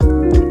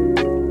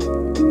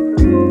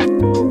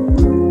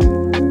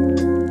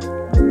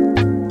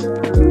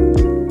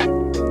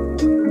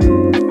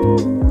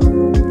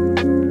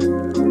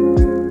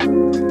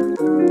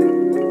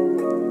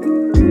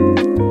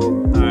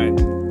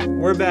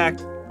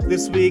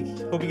this week.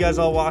 Hope you guys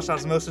all watched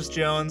Osmosis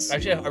Jones.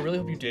 Actually, I really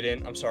hope you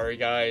didn't. I'm sorry,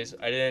 guys.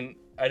 I didn't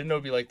know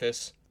it'd be like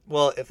this.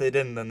 Well, if they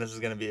didn't, then this is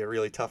going to be a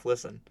really tough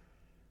listen.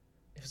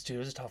 It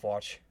was a tough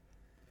watch.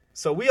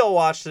 So we all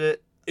watched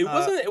it. It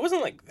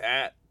wasn't like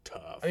that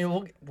tough. I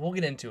mean, we'll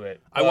get into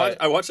it.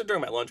 I watched it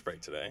during my lunch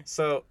break today.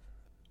 So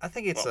I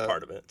think it's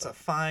part of it. It's a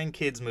fine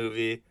kids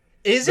movie.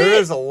 Is it?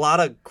 There's a lot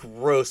of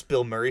gross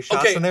Bill Murray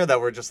shots in there that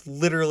were just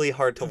literally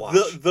hard to watch.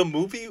 The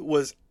movie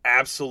was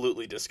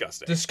absolutely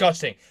disgusting.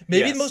 Disgusting.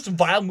 Maybe Yes. the most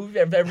vile movie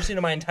I've ever seen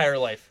in my entire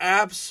life.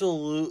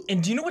 Absolutely.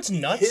 And do you know what's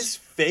nuts? His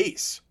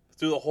face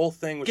through the whole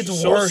thing was Gets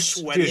just worse.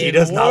 so sweaty. Dude, he and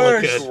does not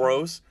look worse. good.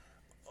 gross.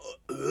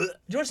 Do you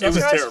know what's It nuts,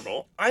 was guys?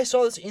 terrible. I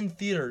saw this in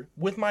theater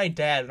with my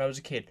dad when I was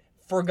a kid.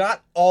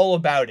 Forgot all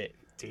about it.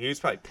 Dude, he was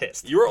probably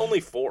pissed. You were only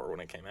 4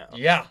 when it came out.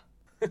 Yeah.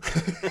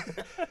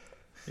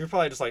 You were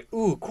probably just like,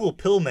 ooh, cool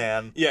pill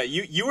man. Yeah,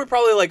 you were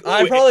probably like...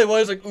 I ooh, probably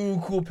was like,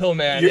 ooh, cool pill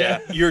man. Your, Yeah.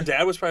 your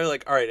dad was probably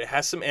like, all right, it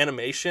has some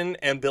animation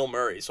and Bill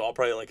Murray, so I'll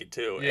probably like it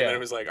too. And Yeah. then it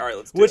was like, all right,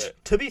 let's do Which, it.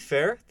 to be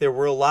fair, there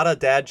were a lot of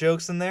dad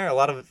jokes in there. A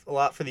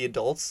lot for the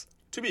adults.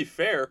 To be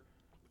fair,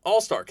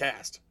 all-star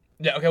cast.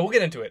 Yeah, okay, we'll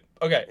get into it.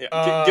 Okay.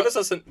 Yeah. Give us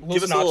a little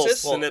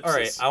synopsis? Well, synopsis. all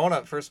right, I want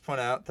to first point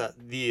out that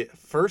the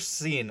first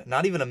scene,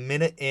 not even a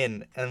minute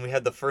in, and we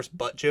had the first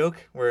butt joke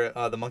where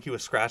the monkey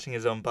was scratching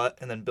his own butt,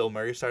 and then Bill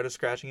Murray started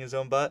scratching his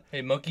own butt.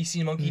 Hey, monkey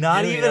see, monkey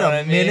Not do, you even know what a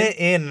I mean? minute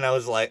in, and I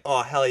was like,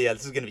 oh, hell yeah,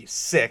 this is going to be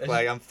sick.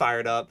 Like, I'm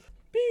fired up.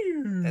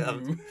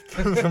 And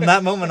from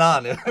that moment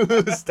on, it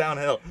was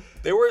downhill.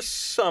 There were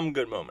some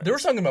good moments. There were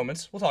some good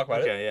moments. We'll talk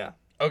about it. Okay, yeah.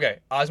 Okay,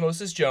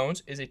 Osmosis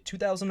Jones is a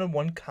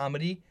 2001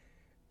 comedy,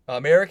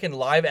 American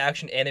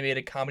live-action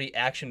animated comedy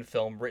action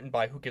film written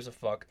by Who Gives a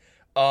Fuck.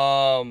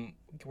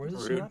 Where's the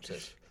Rude.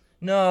 synopsis?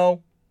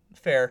 No,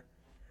 fair.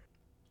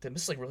 Damn,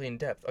 this is like really in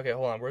depth. Okay,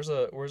 hold on. Where's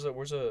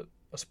a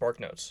Spark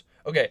Notes?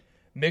 Okay,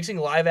 mixing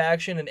live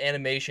action and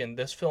animation,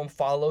 this film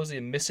follows the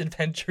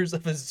misadventures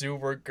of a zoo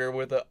worker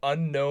with an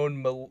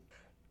unknown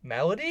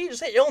malady. Just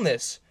say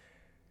illness.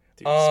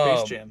 Dude,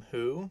 Space Jam,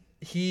 who?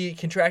 He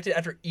contracted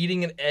after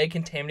eating an egg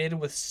contaminated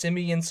with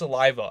simian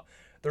saliva.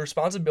 The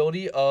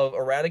responsibility of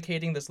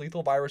eradicating this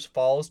lethal virus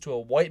falls to a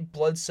white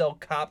blood cell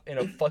cop and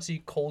a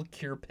fussy cold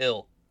cure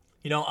pill.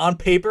 You know, on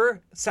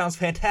paper, it sounds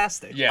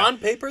fantastic. Yeah. On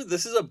paper,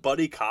 this is a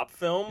buddy cop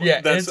film Yeah,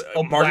 that's it's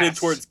a marketed blast.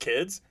 towards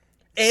kids.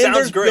 And Sounds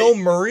there's great. Bill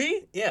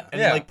Murray. Yeah.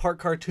 And Yeah. like part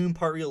cartoon,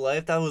 part real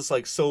life. That was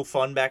like so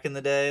fun back in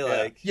the day.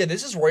 Like, Yeah,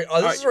 this is right.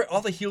 This is right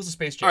off the heels of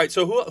Space Jam. All right,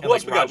 so who and, else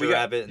like we got? Roger We got,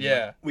 Rabbit. And,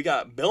 Yeah. we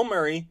got Bill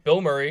Murray, Bill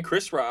Murray,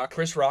 Chris Rock,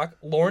 Lawrence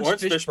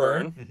Lawrence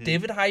Fishburne, Fishburne.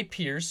 David Hyde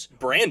Pierce,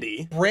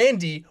 Brandy.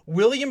 Brandy,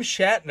 William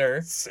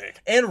Shatner,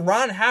 Sick. and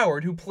Ron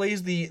Howard, who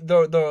plays the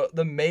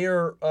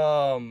mayor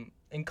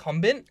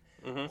incumbent,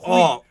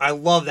 Oh, I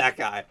love that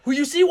guy. who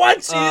you see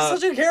once. He's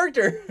such a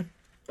character.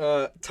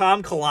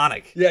 Tom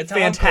Kalanick. Yeah, Tom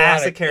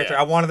fantastic Kalanick. character.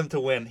 Yeah. I wanted him to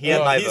win. He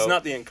had Oh, my He's vote.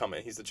 not the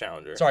incumbent. He's the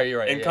challenger. Sorry, you're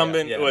right. Yeah,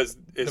 Incumbent yeah.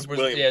 is Was-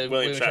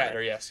 William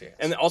Shatner. Yes.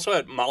 And it also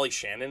had Molly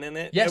Shannon in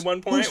it Yes, at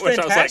one point, who's which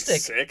I was like,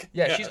 fantastic. sick.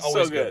 Yeah, she's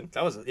always so good.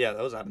 That was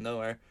out of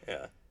nowhere.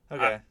 Yeah.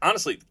 Okay.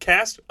 Honestly,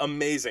 cast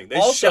amazing. They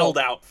Also, shelled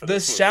out for the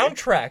this movie.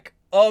 soundtrack.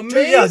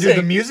 Amazing. Yeah, dude,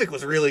 the music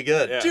was really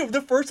good. Yeah. Dude,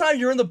 the first time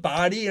you're in the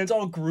body and it's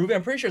all groovy,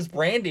 I'm pretty sure it's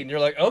Brandy, and you're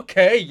like,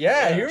 okay,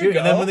 yeah, here we Dude, go.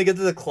 and then when they get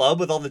to the club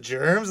with all the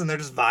germs and they're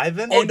just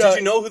vibing. Oh, And, did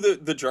you know who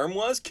the germ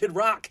was? Kid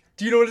Rock.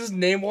 Do you know what his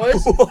name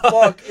was?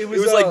 Fuck, it It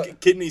was, was like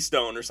Kidney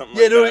Stone or something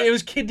yeah, like no, that. it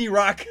was Kidney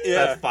Rock.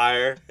 Yeah. That's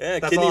fire. Yeah,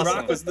 That's Kidney awesome.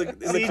 Rock was in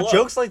the See, club.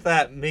 jokes like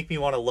that make me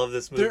want to love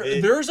this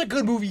movie. There's a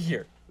good movie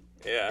here.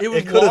 Yeah. It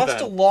was It could've lost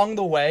been. along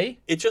the way.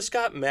 It just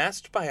got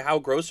masked by how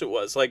gross it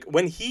was. Like,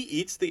 when he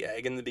eats the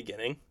egg in the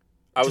beginning,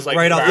 I was like,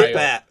 right off right. the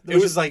bat. It It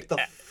was was like the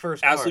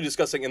first part. absolutely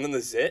disgusting. And then the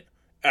zit,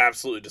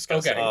 absolutely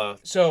disgusting. Okay,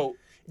 so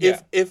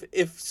yeah.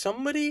 If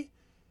somebody,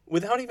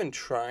 without even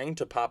trying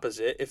to pop a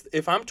zit,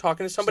 if I'm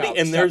talking to somebody Stop,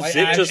 and stop. their I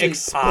zit just actually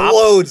pops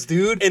Explodes,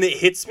 dude. and it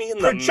hits me in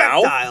the mouth,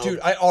 Projectile. Dude,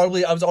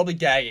 I was audibly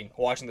gagging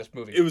watching this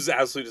movie. it was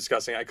absolutely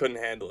disgusting. I couldn't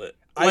handle it.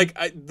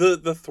 I-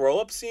 The throw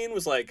up scene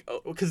was like,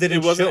 Because they it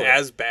didn't wasn't show it.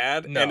 as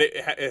bad, No. and it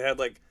had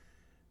like,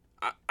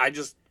 I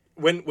just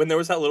when there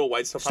was that little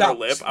white stuff Stop. on her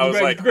lip, I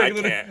was like, Greg,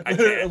 I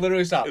can't.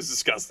 Literally stop. It's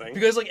disgusting.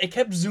 Because like it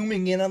kept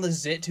zooming in on the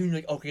zit too, and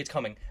you're like, okay, it's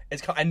coming.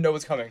 I know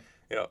it's coming.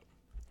 Yeah.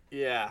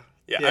 Yeah.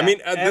 Yeah, I mean,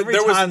 every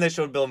there was- time they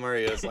showed Bill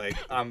Murray, it was like,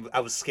 I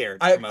was scared.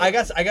 I from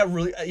it. got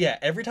really yeah.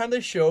 Every time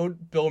they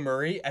showed Bill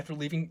Murray after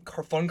leaving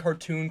fun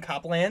cartoon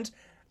Copland,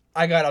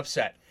 I got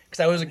upset because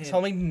I was like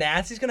something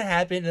nasty's gonna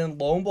happen, and then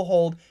lo and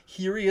behold,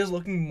 here he is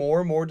looking more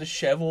and more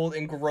disheveled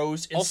and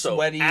gross and Also,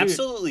 sweaty.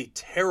 absolutely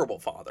terrible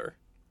father.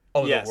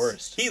 Oh, Yes. the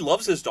worst. He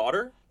loves his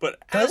daughter, but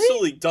Does he?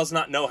 absolutely does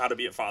not know how to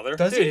be a father.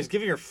 Does Dude, he? he's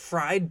giving her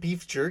fried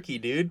beef jerky,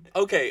 dude.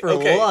 Okay, For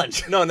okay.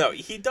 lunch. No,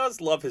 he does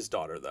love his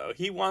daughter though.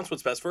 He wants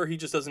what's best for her. He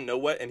just doesn't know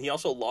what, and he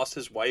also lost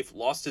his wife,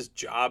 lost his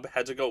job,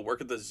 had to go work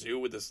at the zoo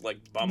with this like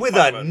bum. With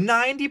fuck a of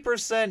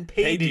 90%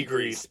 pay Pay decrease,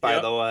 decrease, by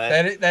yep. the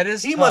way. That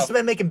is He tough. must have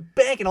been making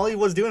bank, and all he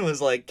was doing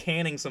was like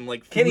canning some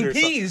like food Canning or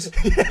something. peas.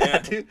 Yeah,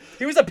 dude.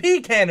 He was a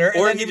pea canner.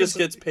 and Or then he just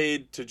was... gets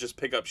paid to just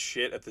pick up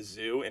shit at the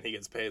zoo, and he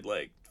gets paid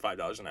like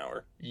 $5 an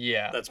hour.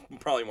 Yeah. That's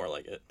probably more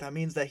like it. That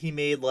means that he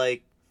made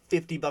like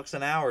 $50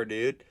 an hour,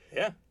 dude.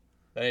 Yeah,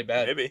 That ain't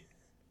bad. maybe.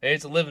 Hey,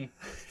 it's a living.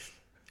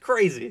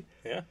 Crazy.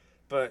 Yeah.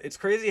 But it's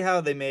crazy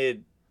how they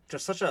made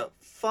just such a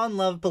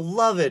fun,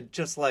 beloved,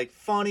 just like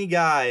funny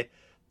guy.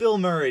 Bill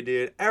Murray,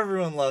 dude.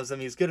 Everyone loves him.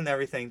 He's good in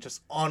everything.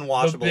 Just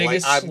unwatchable. The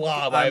biggest like,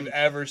 slob I'm- I've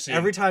ever seen.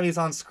 Every time he's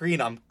on screen,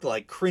 I'm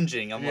like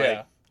cringing. I'm Yeah.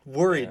 like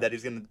worried Yeah. that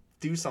he's gonna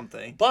do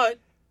something. But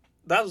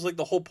that was like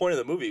the whole point of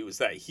the movie was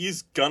that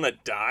he's gonna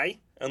die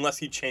unless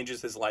he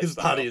changes his lifestyle. His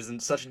body is in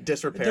such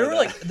disrepair. They're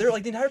that-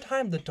 like the entire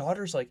time the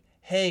daughter's like,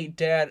 "Hey,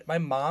 Dad, my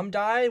mom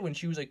died when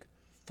she was like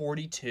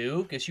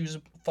 42 because she was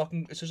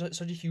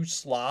such a huge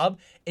slob,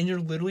 and you're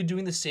literally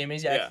doing the same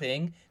exact Yeah.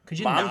 thing. Could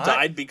you Mom not?"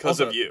 died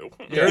because Also, of you.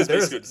 Yeah. Is basically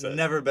there's what it said.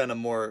 never been a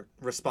more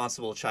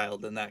responsible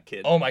child than that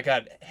kid. Oh my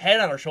God, head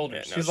on her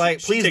shoulders. Yeah, no. She's she- like,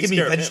 she please takes give me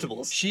care of him."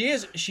 vegetables. She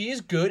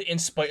is good in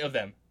spite of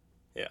them.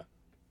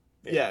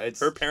 Yeah, it's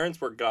her parents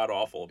were god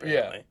awful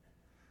apparently.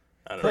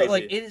 I don't But know. Crazy.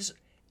 like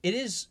it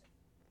is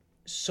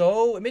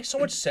so it makes so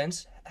much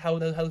sense how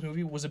this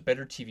movie was a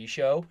better TV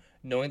show,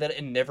 knowing that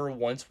it never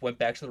once went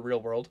back to the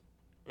real world.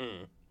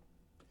 Mm.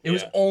 It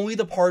was Yeah. only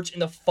the parts in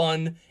the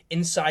fun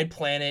inside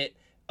planet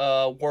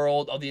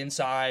world of the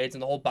insides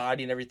and the whole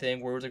body and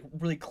everything where it was like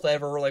really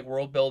clever like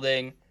world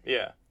building.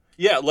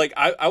 Yeah, like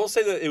I will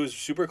say that it was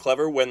super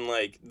clever when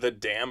like the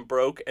dam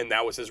broke and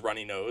that was his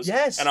runny nose.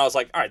 Yes. And I was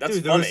like, all right, that's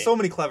dude, there funny. was so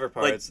many clever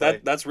like parts.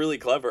 that's really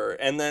clever.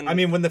 And then I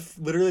mean, when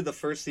literally the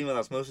first scene with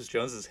Osmosis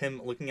Jones is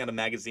him looking at a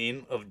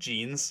magazine of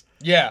genes,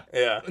 Yeah.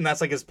 yeah. and that's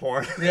like his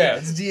porn. Yeah,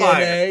 it's DNA.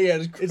 Fire.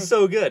 Yeah, It's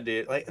so good,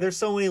 dude. Like, there's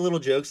so many little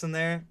jokes in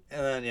there,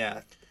 and then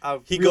yeah,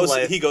 He real goes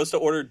life, he goes to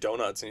order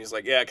donuts and he's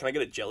like, "Yeah, can I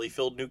get a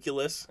jelly-filled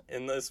nucleus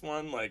in this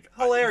one?" Like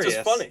Hilarious.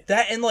 Just funny.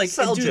 that and like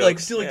Cell dude, like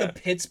jokes, dude, like yeah. the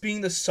pits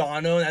being the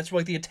sauna, and that's where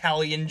like the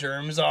Italian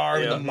germs are,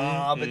 and Yeah. the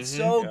mob. It's Mhm,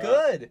 so yeah.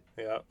 good.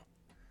 Yeah.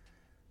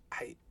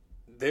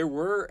 There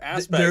were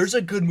aspects There's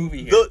a good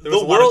movie here. there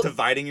was a lot of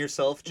dividing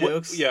yourself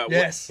jokes. Yeah.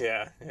 Yes.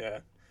 Yeah.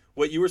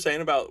 What you were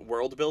saying about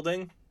world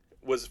building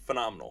was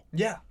phenomenal.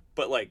 Yeah.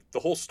 But like the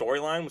whole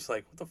storyline was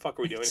like, what the fuck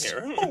are we doing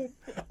here?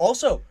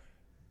 Also,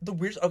 the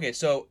weird. Okay,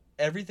 so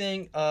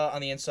everything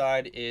on the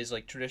inside is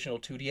like traditional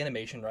 2D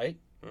animation, right?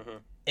 Mhm.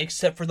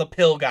 Except for the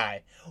pill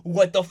guy.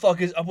 What the fuck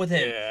is up with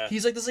him? Yeah.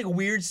 He's like this like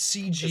weird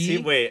CG. Is he,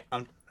 wait,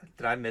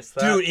 did I miss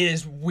that? Dude, it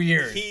is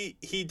weird.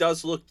 He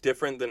does look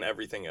different than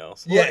everything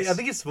else. Well, yes. I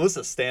think he's supposed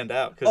to stand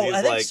out because Oh,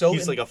 I think so,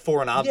 he's and- like a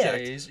foreign yeah,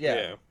 object.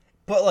 yeah.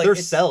 But like They're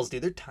it's- cells,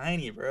 dude. They're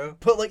tiny, bro.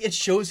 But like it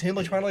shows him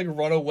like trying to like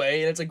run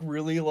away, and it's like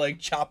really like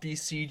choppy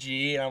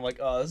CG, and I'm like,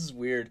 oh, this is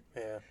weird.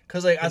 Yeah.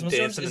 Cause like Him Osmosis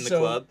dancing is in the so.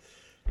 club.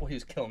 Well, he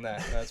was killing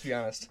that. Let's be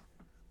honest.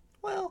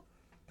 Well,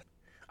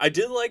 I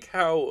did like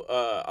how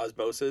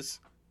Osmosis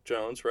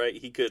Jones, right?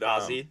 He could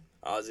Ozzy.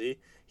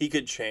 He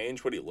could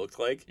change what he looked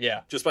like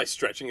Yeah. just by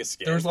stretching his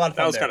skin. There was a lot of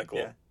That fun was there. kind of cool.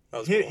 Yeah. That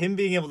was him, cool. him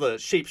being able to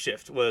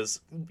shapeshift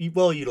was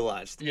well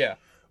utilized. Yeah.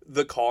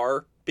 The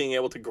car being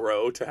able to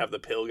grow to have the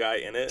pill guy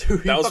in it.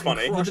 Dude, he that was fucking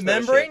funny. crushed With the that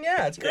membrane, shit.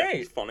 yeah, it's Yeah,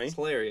 great. it's funny. It's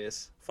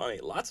hilarious. Funny.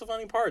 Lots of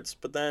funny parts.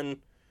 But then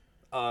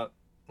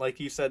Like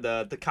you said,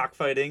 the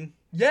cockfighting.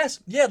 Yes,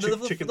 yeah, the,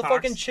 Chick- chicken the pox.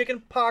 fucking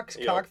chicken pox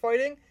Yeah.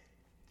 cockfighting.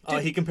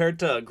 He compared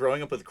to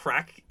growing up with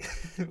crack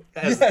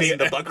as Yes. being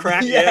the butt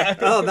crack. Yeah.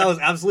 Oh, that was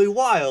absolutely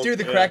wild. Dude,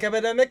 the Yeah. crack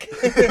epidemic.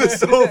 it was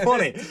so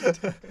funny.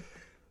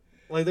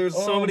 Like there's Oh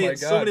so my many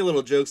God.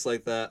 little jokes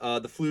like that.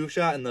 The flu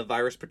shot and the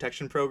virus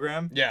protection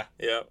program. Yeah.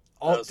 yeah.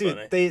 Oh, That was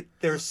dude, funny.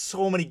 there's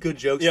so many good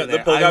jokes Yeah, in the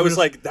there. pill guy I was would've-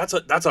 like,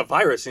 "That's a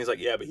virus," and he's like,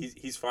 "Yeah, but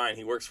he's fine.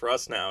 He works for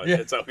us now. Yeah.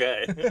 It's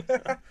okay."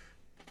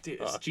 dude,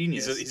 it's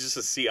genius. He's just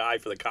a CI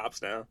for the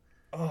cops now.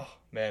 Oh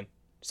man,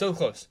 so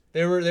close.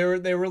 They were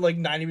like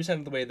 90%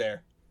 of the way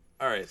there.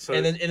 All right, so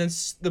And then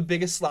the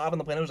biggest slob on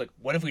the planet was like,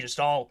 what if we just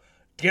all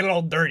get it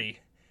all dirty?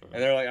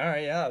 And they're like, all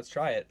right, yeah, let's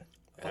try it.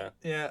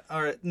 yeah,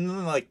 all right. And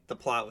then, like the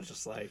plot was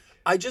just like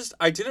I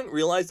didn't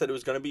realize that it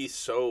was going to be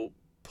so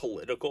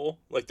political.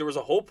 Like there was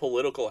a whole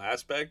political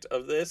aspect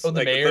of this. Oh, the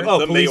like, mayor?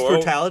 police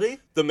brutality.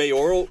 the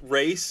mayoral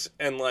race,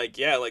 and like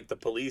like the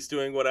police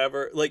doing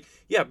whatever. Like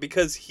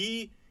because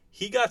he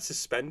got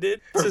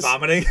suspended For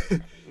vomiting.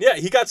 Yeah,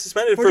 he got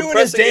suspended For for doing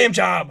his pressing damn it-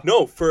 job.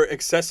 No, for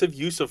excessive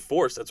use of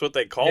force. That's what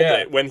they called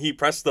Yeah. it when he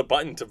pressed the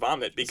button to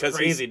vomit because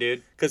Crazy,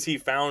 dude. because he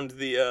found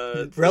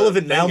the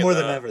Relevant the now thing more in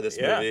than the- ever. This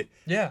yeah, movie.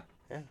 Yeah.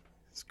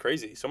 It's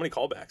crazy. So many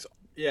callbacks.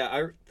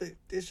 Yeah,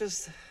 it's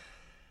just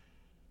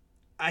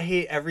I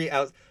hate every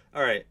out.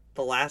 All right,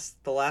 the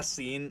last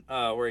scene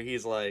where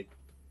he's like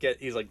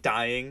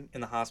dying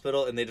in the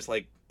hospital and they just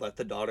like let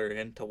the daughter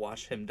in to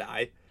watch him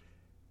die.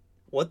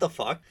 What the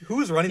fuck?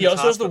 Who's running He this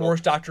also has the hospital?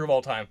 worst doctor of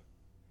all time.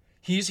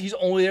 He's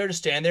only there to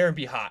stand there and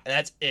be hot, and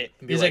that's it.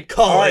 Be He's like, like,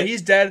 "Call all right, it."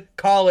 he's dead.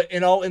 Call it,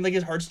 and like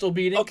his heart's still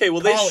beating. Okay,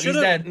 well Call they it, should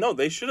he's have dead. no,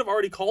 they should have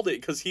already called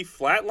it because he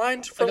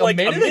flatlined for Like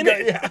like a minute.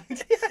 ago, yeah.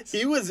 Yes.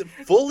 He was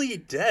fully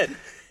dead,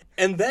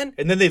 and then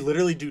they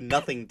literally do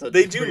nothing to.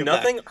 they bring do him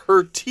nothing. back.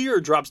 Her tear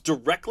drops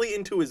directly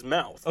into his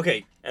mouth,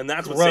 Okay, and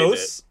that's what saved it.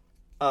 gross.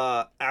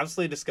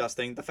 Absolutely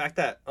disgusting. The fact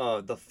that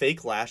the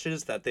fake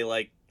lashes that they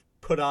like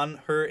put on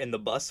her in the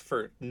bus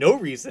for no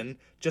reason,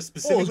 just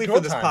specifically girl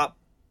for this time. pop.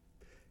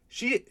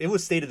 It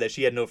was stated that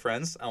she had no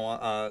friends.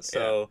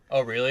 So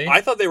Oh really?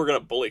 I thought they were gonna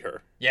bully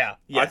her. yeah.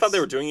 I thought yes. they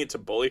were doing it to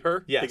bully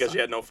her Yes. because she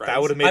had no friends.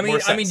 That would have made I mean, more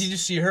sense. did you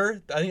see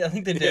her? I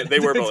think they Yeah, did. they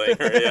were bullying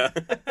her. Yeah,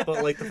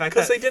 But like the fact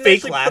 'Cause that they didn't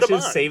fake actually put 'em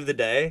lashes on. saved the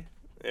day.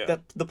 yeah.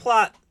 That the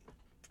plot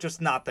just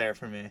not there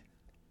for me.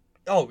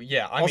 Oh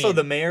yeah. I Also, mean,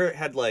 the mayor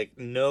had like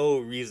no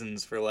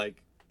reasons for like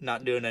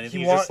not doing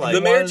anything. He He's just want- like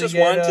The mayor wanted to just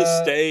get, wanted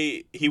to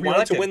stay. He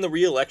wanted to reelected. win the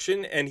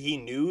re-election, and he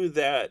knew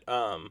that.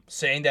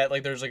 saying that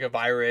like there's like a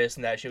virus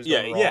and that she was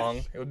Yeah, going yeah.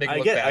 wrong. It would make it I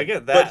look get bad. I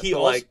get that, But but he he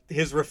also- like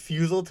his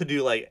refusal to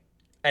do like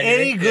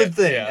Anything? any good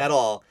thing Yeah. at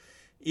all.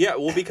 Yeah,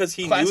 well, because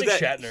he knew Classic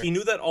that Shatner. he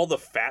knew that all the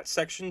fat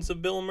sections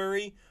of Bill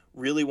Murray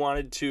really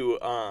wanted to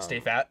Stay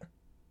fat.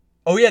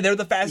 Oh yeah, they're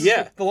the fastest.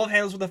 Yeah. The love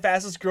handles were the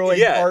fastest growing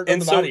yeah, part and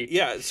of the so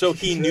body. so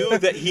he knew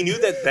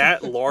that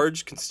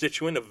large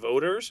constituent of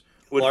voters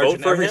would Large vote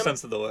in for every him.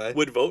 sense of the way.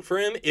 Would vote for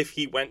him if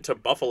he went to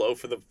Buffalo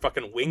for the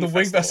fucking Wing The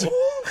Wing Festival.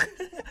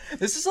 Festival.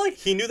 This is like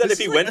He knew that this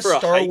if he is went like for a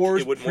Star hike,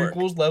 Wars it wouldn't work.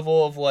 prequels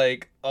level of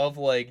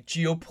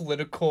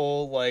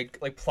geopolitical like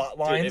plot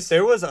Dude, if lines.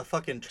 there was a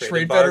fucking trade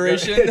Trade embargo,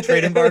 Federation.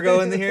 trade embargo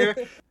in here.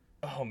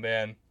 Oh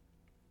man,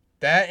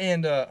 that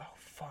and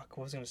fuck,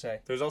 what was I gonna say?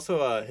 There's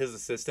also his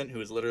assistant who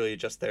was literally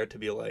just there to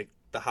be like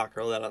the hot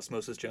girl that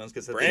Osmosis Jones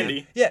gets at the end.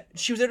 Brandy, Yeah,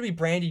 she was there to be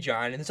Brandy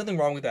John, and there's nothing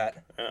wrong with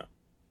that.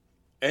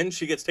 and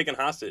she gets taken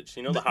hostage.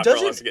 You know the hot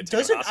girl wants to get taken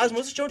doesn't hostage.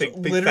 Osmosis Jones Big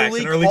facts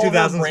literally in early call her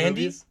 2000s Brandy?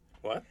 movies.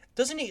 What?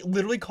 Doesn't he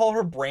literally call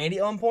her Brandy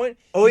at one point?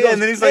 Oh, He yeah, goes,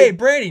 and then he's "Hey, like-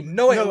 Brandy,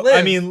 no, wait, No, live."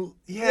 I mean,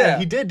 yeah, Yeah.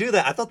 he did do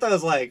that. I thought that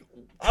was like,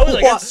 I was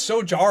like, what? that's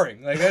so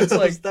jarring. Like, that's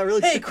like, That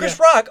really hey, took me Chris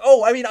out. Rock.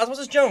 Oh, I mean,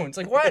 Osmosis Jones.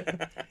 Like,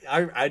 what?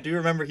 I do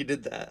remember he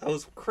did that. That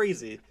was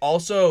crazy.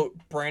 Also,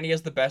 Brandy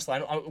has the best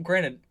line.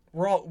 Granted,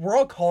 we're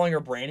all calling her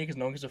Brandy because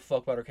no one gives a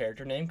fuck about her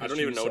character name. 'cause I don't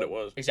she even was know what it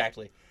was.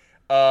 Exactly.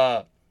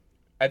 At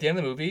the end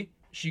of the movie,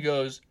 she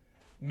goes,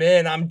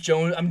 "Man, I'm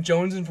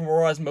jonesing for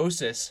more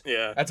osmosis."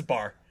 Yeah, That's a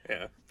bar.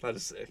 yeah. That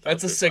is sick.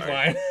 That's a was sick pretty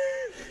line.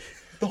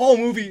 The whole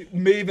movie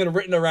may have been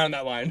written around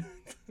that line.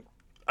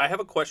 I have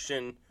a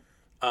question,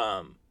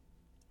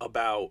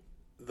 about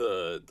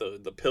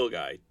the pill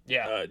guy.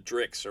 Yeah.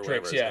 Drix or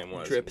whatever Drix, his yeah. name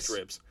was. Drips.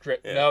 Drips.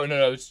 Drip. Yeah. No.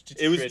 It was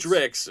Dritz.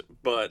 Drix,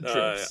 but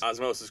Drips.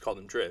 Osmosis called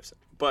him Drips.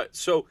 But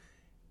so,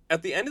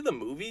 at the end of the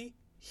movie,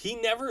 he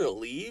never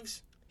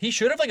leaves. He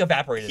should have like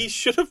evaporated. He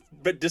should have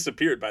been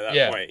disappeared by that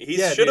Yeah. point. He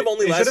Yeah, should have dude,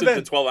 only it lasted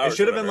should've to 12 hours. It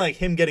should have or been whatever. like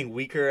him getting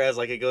weaker as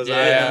like it goes on,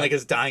 Yeah. and then like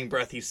his dying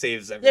breath, he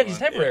saves yeah, everyone.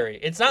 because it's temporary.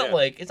 It's not Yeah.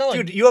 like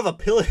Dude, you have a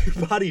pill in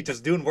your body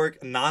just doing work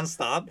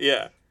nonstop.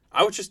 Yeah.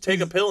 I would just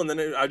take a pill and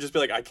then I'd just be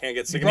like, I can't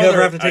get sick You of it.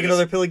 never have to I take just-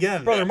 another pill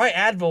again. brother. My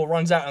Advil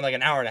runs out in like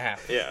an hour and a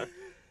half. Yeah.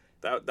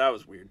 That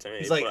was weird to me.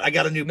 He's like, but- I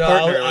got a new No,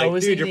 partner. I Like,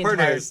 was dude, thinking your the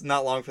partner entire- is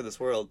not long for this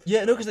world.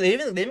 Yeah, no, because they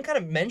even kind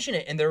of mention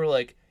it, and they were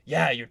like,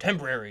 "Yeah, you're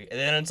temporary," and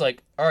then it's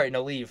like, "All right,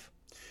 now leave."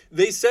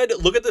 They said,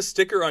 look at the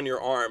sticker on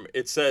your arm.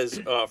 It says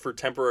for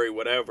temporary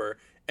whatever.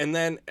 And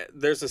then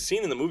there's a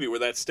scene in the movie where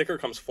that sticker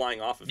comes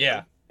flying off of Yeah.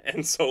 him.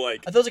 And so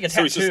like, I thought it was like a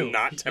so he's just tattoo.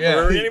 not Yeah.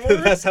 temporary anymore.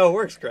 That's how it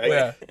works, Greg.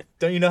 Yeah.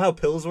 Don't you know how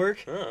pills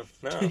work? Oh,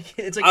 no.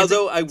 It's like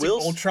Although it's like, I it's will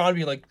like Ultron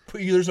be like,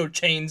 "Put there's no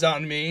chains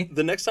on me."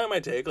 The next time I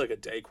take like a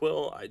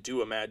Dayquil, I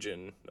do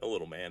imagine a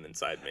little man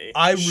inside me.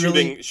 I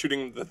really-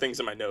 shooting the things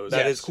in my nose.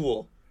 That Yes. is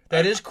cool.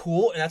 That is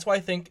cool, and that's why I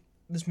think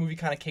this movie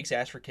kind of kicks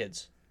ass for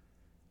kids.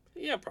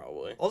 Yeah,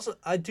 probably. Also,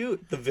 I do.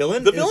 The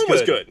villain. The villain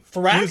was good.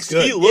 Thrax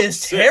good. He looked is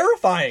sick.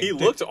 terrifying. He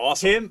looked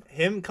awesome.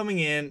 Him coming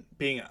in,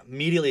 being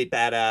immediately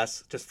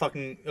badass, just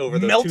fucking over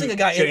the melting two a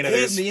guy in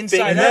janitors. the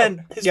inside and out.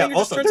 then, His yeah, finger just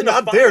also turns they're into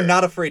not they're fire.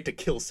 not afraid to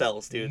kill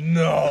cells, dude.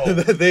 No,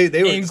 they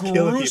were in just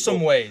killing gruesome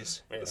people,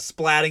 ways. Yeah.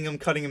 splatting them,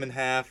 cutting them in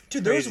half.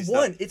 Dude, there was Crazy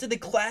one. stuff. It's the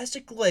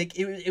classic like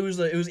it was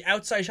the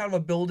outside shot of a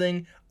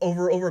building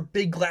over a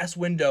big glass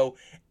window,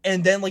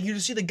 and then like you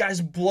just see the guy's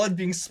blood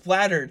being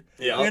splattered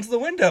Yeah. against the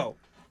window.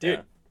 Dude,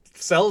 Yeah.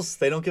 cells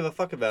they don't give a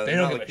fuck about it. They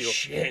They're don't not give a like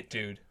people. shit,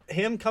 dude.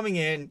 Him coming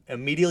in,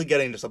 immediately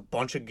getting just a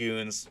bunch of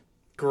goons.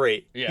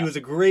 Great. Yeah. He was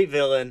a great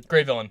villain.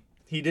 Great villain.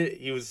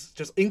 He was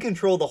just in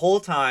control the whole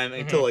time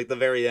Mm-hmm. until like the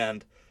very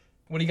end.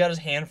 When he got his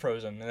hand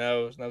frozen, and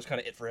that was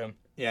kind of it for him.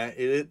 Yeah,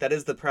 that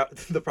is the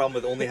the problem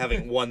with only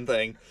having one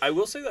thing. I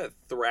will say that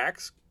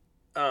Thrax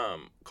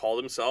called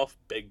himself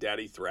Big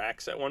Daddy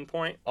Thrax at one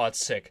point, Oh, it's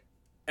sick.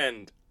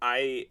 and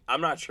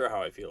I'm not sure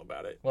how I feel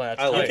about it. Well, that's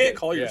I You like tight. can't it.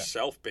 call Yeah.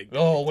 yourself Big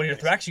Daddy. Oh, when you're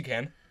Thrax. Thrax, you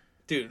can.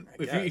 Dude,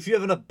 if guess. you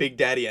have enough Big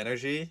Daddy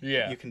energy,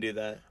 Yeah. you can do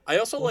that. I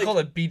also We'll like call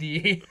it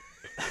BDE.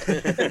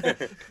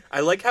 I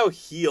like how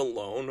he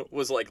alone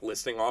was like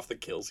listing off the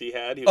kills he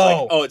had. He was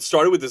like, "Oh, it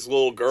started with this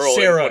little girl,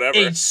 Sarah, and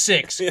whatever." age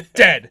 6,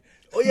 dead.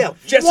 Oh yeah,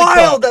 Jessica,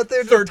 wild that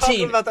they're 13,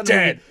 talking about that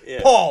dead. movie.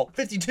 Yeah. Paul,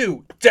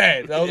 52,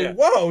 dead. I was Yeah. like,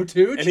 whoa,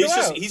 dude, And chill he's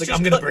just out. he's Like, just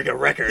I'm gonna break a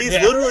record. He's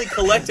Yeah. literally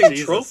collecting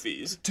Jesus.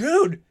 trophies.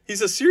 dude.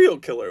 He's a serial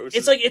killer. Which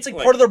It's is,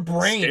 like part of their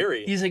brain.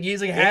 Scary. He's like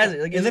has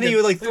it. Like, And then he's he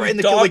would like a threaten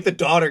to kill dog. like the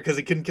daughter because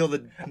he couldn't kill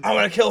the. I'm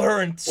gonna kill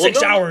her in Well,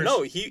 6 hours.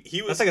 No, he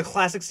was. That's like a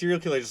classic serial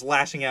killer just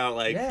lashing out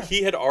like. Yeah.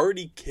 He had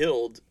already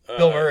killed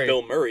Bill Murray.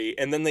 Bill Murray,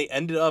 and then they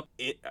ended up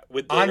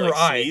with the On her like,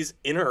 eye. sneeze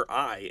in her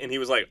eye, and he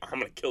was like, "I'm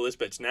gonna kill this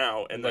bitch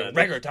now." And like then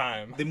record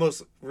time. The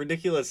most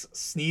ridiculous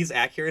sneeze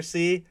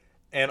accuracy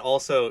and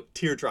also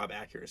teardrop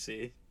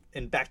accuracy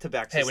in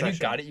back-to-back Hey, when you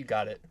succession. got it, you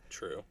got it.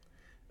 True.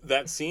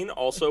 That scene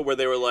also where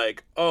they were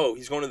like, "Oh,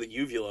 he's going to the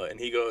uvula," and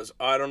he goes,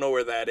 "Oh, I don't know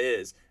where that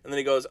is," and then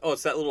he goes, "Oh,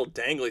 it's that little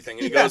dangly thing,"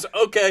 and he Yeah. goes,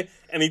 "Okay,"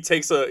 and he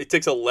takes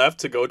a left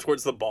to go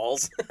towards the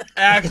balls.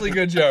 Actually,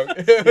 good joke.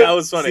 That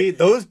was funny.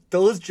 See,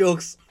 those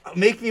jokes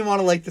make me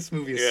want to like this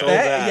movie so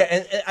That- bad.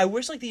 yeah, and I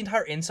wish like the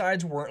entire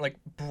insides weren't like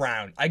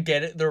brown. I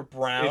get it, they're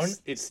brown.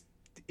 It's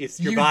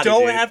your You body.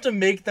 don't dude. have to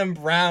make them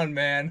brown,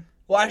 man.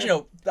 Well, actually,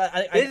 no.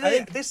 I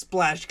think They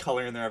splashed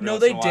color in there. Every No,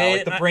 once they in a while.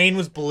 Like, did. the brain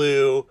was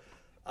blue.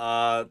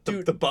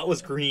 Dude, The butt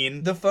was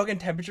green. the fucking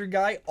temperature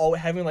guy, all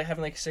having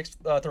like 6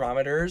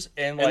 thermometers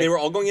and like And they were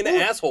all going into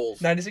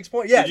assholes. 96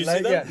 point. Yeah, Did you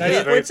see that? Yeah,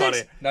 That's very 98.6.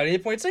 funny.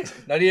 98.6.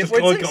 Just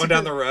 98.6. going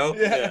down the row.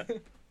 Yeah. Yeah.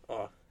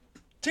 Oh.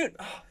 Dude,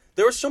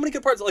 There were so many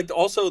good parts. Like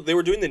also, they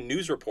were doing the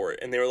news report,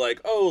 and they were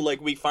like, "Oh,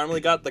 like we finally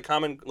got the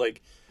common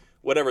like,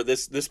 whatever.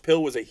 This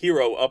pill was a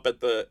hero up at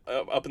the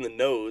up in the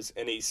nose,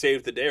 and he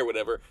saved the day or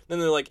whatever." Then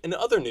they're like, in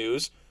other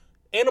news,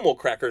 animal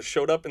crackers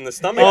showed up in the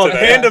stomach Oh, today.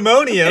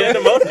 pandemonium!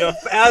 Pandemonium.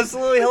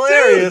 Absolutely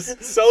hilarious.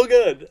 Dude, so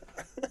good.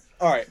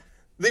 all right.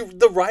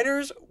 The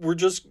writers were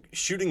just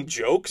shooting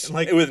jokes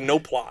Like- with no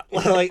plot.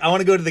 Like I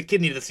want to go to the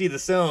kidney to see the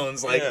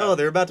stones. Like, Yeah. oh,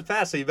 they're about to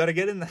pass, so you better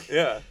get in there.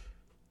 Yeah.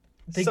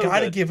 They So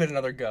gotta good. give it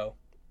another go.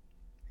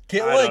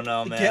 Get I like don't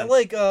know, man. get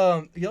like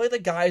the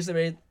guys that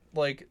made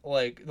like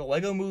the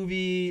Lego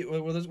movie.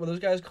 What are those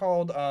guys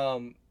called?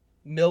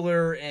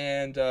 Miller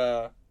and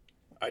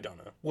I don't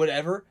know.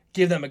 whatever.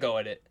 Give them a go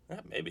at it. Yeah,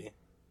 maybe.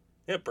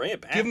 Yeah, bring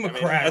it back. Give 'em a I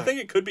mean, crack. I think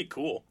it could be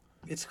cool.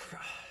 It's.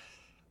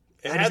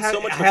 It I had just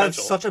so much I have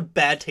potential. such a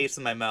bad taste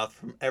in my mouth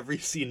from every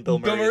scene Bill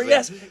Bill Murray's Murray,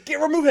 in. yes.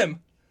 Remove him.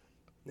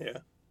 Yeah.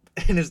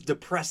 In his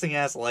depressing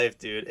ass life,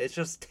 dude. It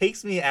just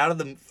takes me out of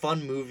the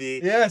fun movie.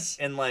 Yes.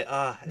 And like,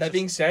 That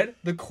being said,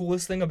 the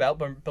coolest thing about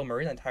Bill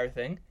Murray, the entire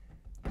thing,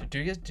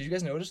 did you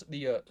guys notice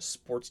the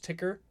sports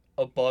ticker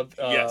above?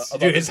 Yes.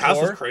 above dude, his house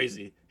was door?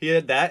 crazy. He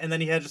had that, and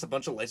then he had just a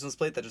bunch of license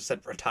plate that just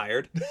said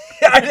retired.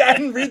 I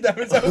didn't read that.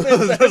 Is that what they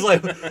I said? was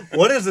like,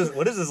 what is this?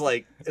 What is this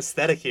like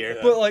aesthetic here?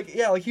 But like,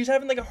 he was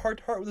having like a heart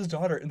to heart with his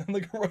daughter, and then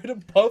like right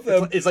above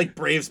them, It's like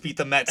Braves beat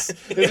the Mets.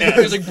 it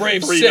was like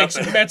Braves 6,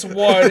 3-0. Mets 1.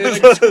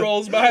 It like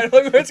scrolls behind,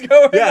 like what's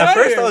going on? Yeah, at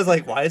first here? I was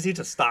like, why is he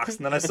just stocks?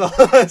 And then I saw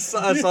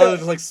it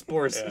was like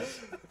sports.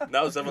 Yeah.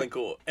 That was definitely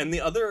cool. And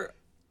the other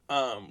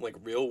like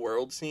real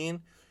world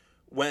scene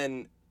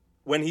when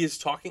he's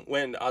talking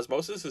when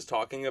Osmosis is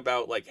talking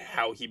about like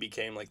how he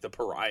became like the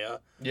pariah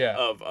yeah.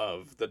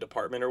 of the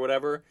department or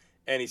whatever,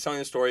 and he's telling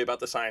a story about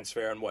the science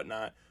fair and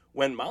whatnot.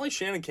 When Molly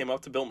Shannon came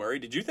up to Bill Murray,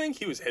 did you think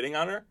he was hitting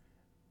on her?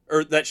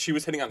 Or that she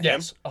was hitting on him?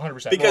 Yes,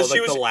 100%. Because Well, she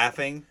like was- the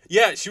laughing.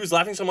 Yeah, she was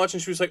laughing so much,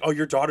 and she was like, "Oh,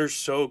 your daughter's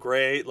so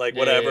great, like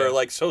whatever, yeah.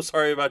 like so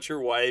sorry about your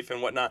wife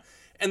and whatnot."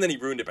 And then he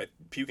ruined it by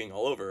puking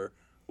all over her,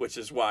 which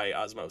is why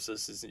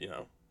Osmosis is,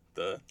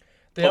 the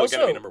They public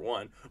enemy also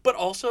 #1. But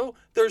also,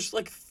 there's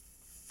like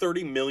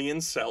 30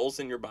 million cells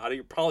in your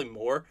body, probably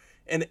more,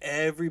 and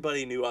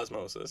everybody knew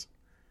Osmosis.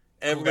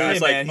 Everybody Hey,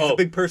 was like, man, he's "Oh," a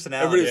big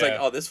personality. everybody was Yeah.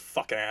 like, "Oh, this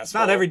fucking asshole." It's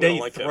not every we day don't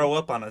you like him." throw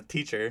up on a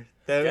teacher.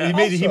 Yeah. He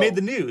Also- made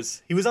the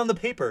news. He was on the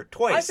paper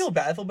twice. I feel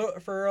bad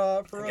for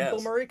I Bill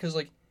guess. Murray because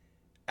like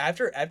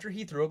after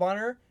he threw up on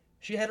her,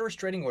 she had a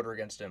restraining order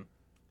against him.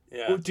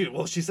 Yeah. Well,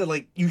 dude, she said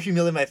like, you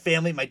humiliated my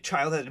family. My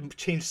child had to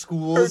change Her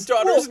schools.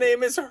 daughter's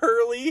name is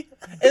Hurley.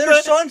 And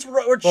their sons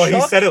were Well, Chuck.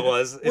 he said it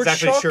was. It's were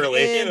actually Chuck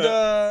Shirley.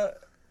 and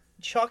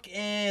Chuck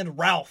and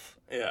Ralph.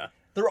 Yeah.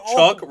 They're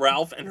all Chuck,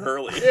 Ralph, and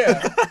Hurley.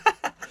 Yeah.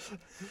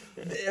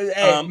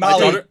 Hey, My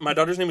Molly.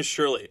 daughter's name is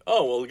Shirley.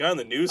 Oh well, the guy on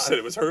the news said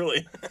it was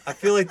Hurley. I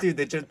feel like, dude,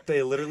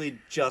 they literally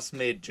just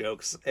made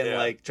jokes and Yeah.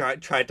 like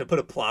tried to put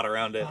a plot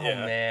around it. Oh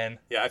Yeah. man.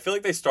 Yeah, I feel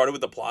like they started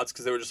with the plots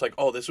because they were just like,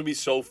 "Oh, this would be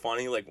so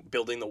funny, like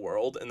building the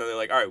world," and then they're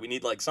like, "All right, we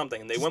need like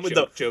something," and they Just went with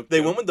joke, they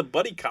joke. went with the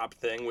buddy cop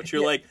thing, which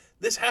you're Yeah. like,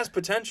 "This has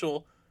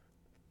potential."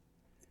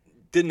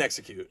 Didn't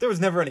execute. There was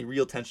never any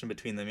real tension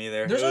between them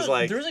either. There's it was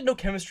like, no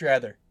chemistry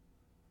either.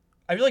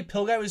 I feel like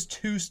Pill Guy was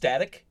too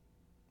static.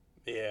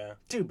 Yeah,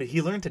 dude, but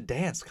he learned to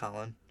dance,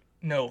 Colin.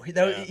 No,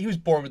 Yeah. he was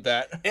born with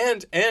that.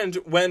 and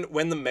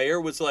when the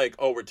mayor was like,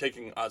 "Oh, we're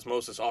taking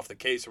Osmosis off the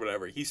case or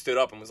whatever," he stood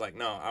up and was like,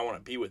 "No, I want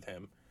to be with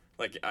him.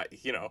 Like,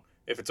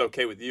 if it's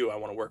okay with you, I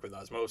want to work with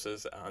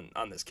Osmosis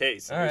on this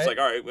case." And he was Alright.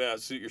 like, "All right, well,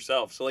 suit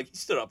yourself." So like, he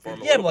stood up for him.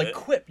 Yeah, a but little like bit.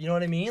 quip, you know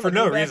what I mean? For Like,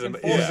 no go back reason. and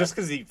But it was forth. just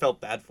because he felt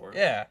bad for him.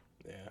 Yeah.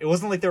 Yeah. It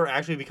wasn't like they were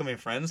actually becoming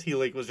friends. He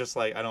like was just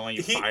like, I don't want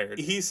you fired.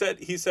 He said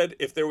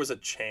if there was a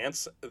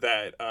chance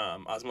that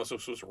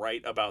Osmosis was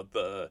right about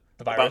the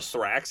about virus?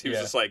 Thrax, he was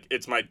Yeah. just like,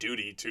 it's my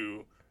duty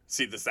to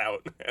see this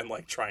out and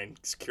like try and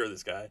secure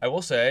this guy. I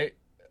will say,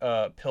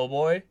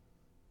 Pillboy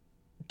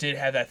did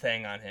have that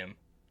thing on him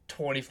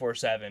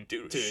 24/7.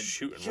 Dude, Dude,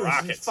 shooting His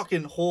rockets.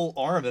 fucking whole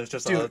arm is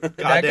just Dude, a that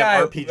goddamn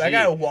guy, RPG. that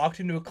guy walked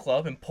into a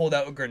club and pulled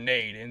out a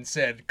grenade and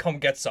said, "Come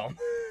get some."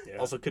 Yeah.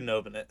 Also couldn't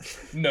open it.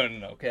 No.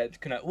 Okay,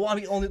 well, I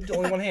mean, only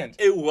one hand.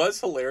 It was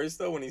hilarious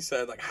though when he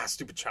said like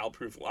stupid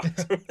childproof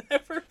locks or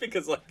whatever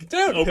because like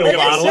Dude, opening like a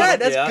I bottle. said,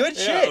 that's Yeah. good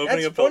Yeah, shit. opening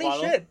That's a pill funny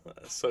bottle. shit.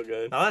 That's so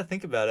good. Now that I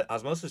think about it,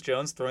 Osmosis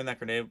Jones throwing that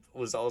grenade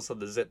was also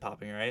the zit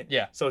popping, right?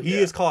 Yeah. So he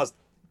Yeah. has caused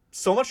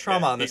so much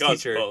trauma Yeah, on he this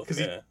caused teacher both, because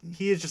yeah.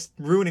 he is just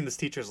ruining this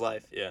teacher's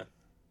life. Yeah,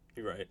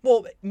 you're right.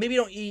 Well, maybe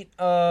don't eat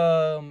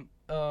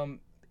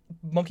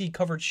monkey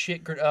covered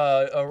shit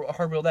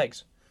hard boiled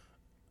eggs.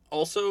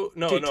 Also,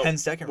 no, Dude, no.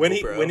 10-second when rule,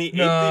 he bro. when he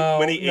No,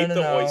 ate the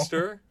no.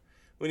 oyster.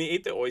 When he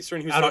ate the oyster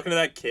and he was I don't- talking to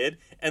that kid,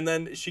 and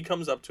then she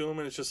comes up to him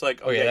and it's just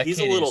like, oh, yeah, that he's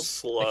a kid little is-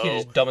 slow. That kid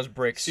is dumb as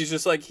bricks. She's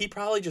just like, he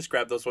probably just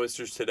grabbed those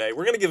oysters today.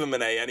 We're gonna give him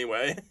an A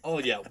anyway. Oh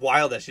yeah,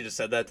 wild that she just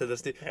said that to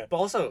this dude. Yeah. But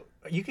also,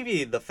 you could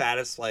be the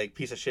fattest like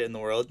piece of shit in the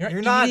world.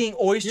 You're not eating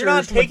oysters You're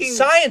not from a taking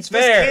science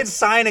this fair. kid's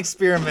science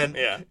experiment.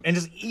 Yeah. And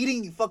just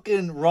eating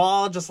fucking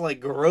raw, just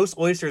like gross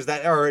oysters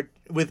that are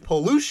with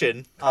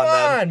pollution Come on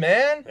them. on,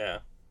 man. Yeah,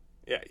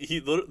 yeah.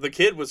 The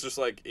kid was just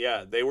like,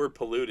 yeah, they were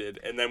polluted,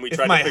 and then we If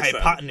tried my to fix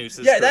them. hypotenuse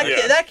is Yeah, that correct.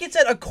 Yeah. that kid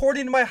said,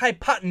 according to my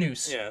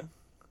hypotenuse. Yeah.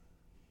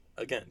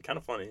 Again, kind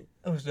of funny.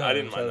 It was, I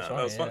didn't mind that.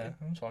 That was funny. Yeah,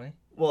 that was funny.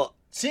 Well,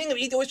 Seeing him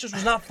eat the oysters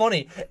was not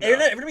funny.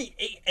 Every time he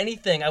ate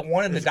anything, I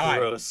wanted to it's die.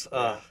 gross. Yeah,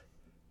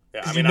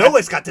 I 'Cause mean, you know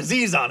it's got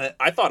disease on it.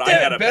 I thought I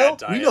Damn had it, a Bill. bad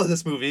diet. We know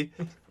this movie.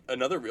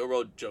 Another real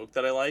world joke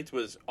that I liked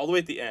was all the way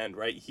at the end,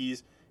 right?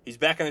 He's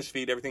back on his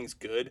feet, everything's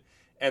good,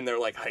 and they're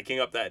like hiking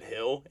up that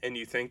hill, and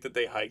you think that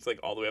they hiked like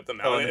all the way up the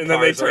mountain, and the and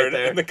then they car's right turn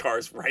there. and the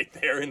car's right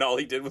there, and all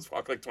he did was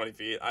walk like 20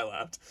 feet. I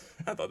laughed.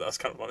 I thought that was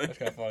kind of funny. That's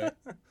kind of funny.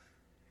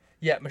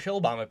 Yeah, Michelle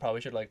Obama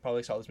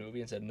probably saw this movie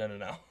and said,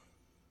 no,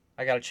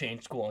 I gotta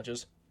change school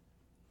lunches.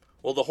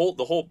 Well, the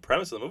whole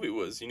premise of the movie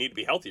was you need to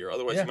be healthier,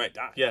 otherwise Yeah. you might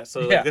die. Yeah,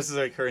 so Yeah. Like, this is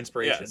like her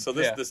inspiration. Yeah, so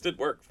this Yeah. this did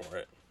work for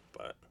it,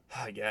 but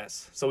I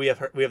guess. So we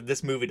have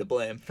this movie to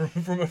blame. From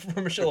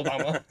Michelle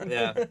Obama.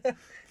 Yeah.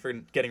 For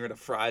getting rid of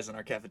fries in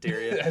our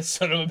cafeteria. That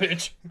son of a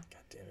bitch. god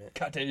damn it.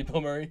 God damn you,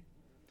 Bill Murray.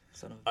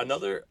 Son of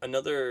a-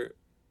 Another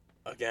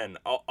again,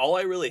 all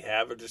I really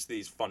have are just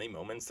these funny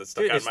moments that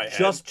stuck Dude, out in it's my head.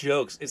 just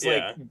jokes. It's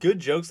Yeah. like good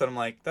jokes that I'm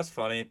like, that's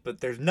funny, but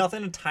there's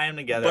nothing to tie them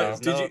together.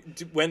 But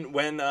There's when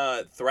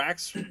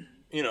Thrax,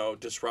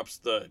 disrupts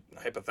the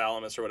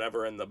hypothalamus or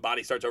whatever, and the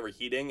body starts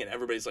overheating, and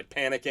everybody's like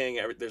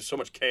panicking. There's so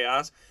much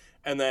chaos,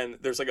 and then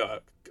there's like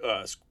a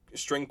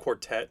string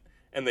quartet,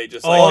 and they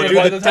just Oh, like dude,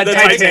 the the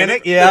Titanic.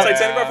 Titanic, yeah. the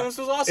Titanic reference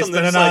was awesome. It's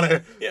They're been just an like-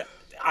 honor.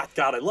 Yeah,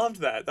 God, I loved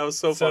that. That was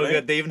so so funny.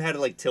 good. They even had it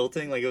like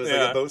tilting, like it was like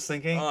Yeah. a boat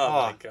sinking. Oh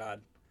my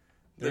god,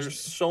 there's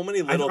so many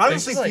I little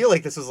honestly things. feel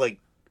like this was like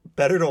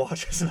better to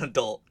watch as an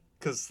adult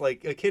because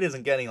like a kid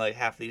isn't getting like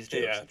half these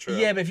jokes. Yeah, true.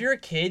 Yeah, but if you're a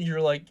kid, you're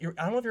I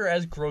don't know if you're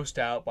as grossed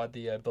out by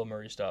the Bill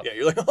Murray stuff. Yeah,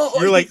 you're like, oh,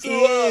 You're he like,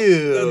 threw up.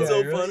 ew. That's Yeah, so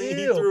you're funny.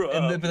 He "Ew." threw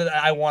up. But then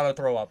I want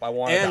to throw up. I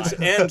want to and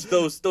die. and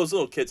those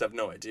little kids have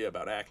no idea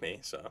about acne,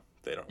 so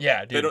they don't.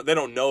 Yeah, they dude. don't. They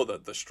don't know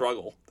the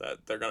struggle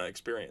that they're gonna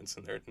experience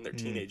in their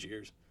teenage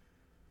years.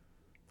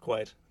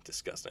 Quite.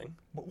 Disgusting.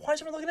 But why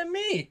is everyone looking at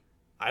me?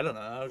 I don't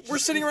know. I was We're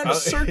just- sitting around I- a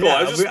circle. yeah,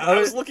 I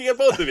was looking at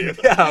both of you.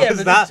 Yeah, I Yeah, was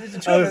but not.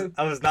 it's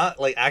I was not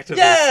like actively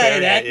Yeah,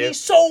 staring at acne. you.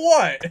 So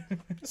what?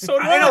 So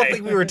did I don't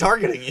think we were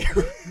targeting you.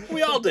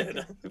 we all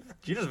did.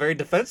 You're just very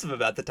defensive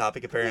about the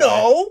topic, apparently.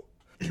 No.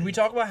 Can we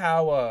talk about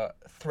how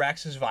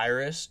Thrax's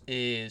virus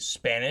is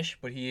Spanish,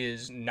 but he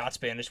is not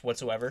Spanish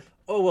whatsoever?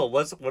 Oh well,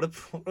 what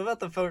about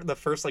the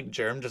first like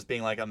germ just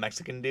being like a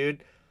Mexican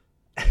dude,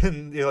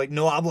 and you're like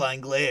no habla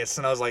inglés,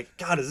 and I was like,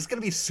 God, is this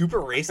gonna be super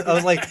racist? I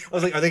was like,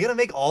 are they gonna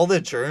make all the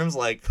germs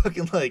like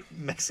fucking like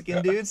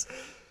Mexican dudes?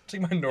 It's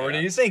like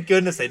minorities. Thank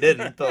goodness they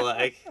didn't. But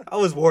like, I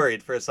was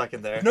worried for a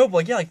second there. No, but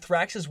like, yeah, like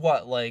Thrax is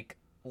what, like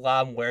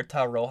La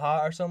Muerta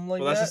Roja or something like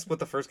Well, that's that. just what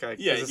the first guy.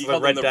 Yeah, this he is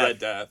called the him the Death. Red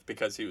Death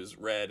because he was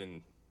red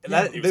and And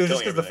that, he it was was just killing because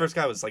the everything. first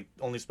guy was like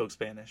only spoke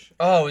Spanish.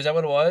 Oh, is that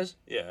what it was?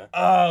 Yeah.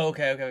 Oh,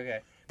 okay.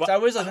 But- So I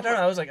was like, I don't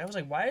know. I was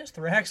like, why is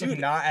Thrax like,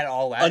 not at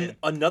all Latin?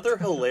 Another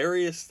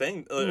hilarious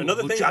thing.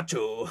 Another thing.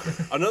 Muchacho.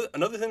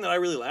 Another thing that I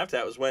really laughed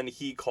at was when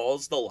he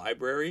calls the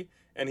library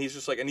and he's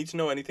just like, I need to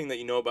know anything that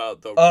you know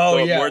about the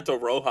yeah. Muerto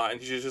Roja,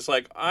 and she's just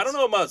like, I don't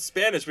know about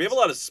Spanish. We have a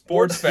lot of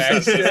sports Sports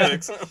facts,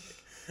 statistics.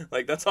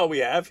 Like that's all we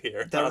have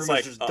here. That I room was is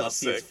like, just oh,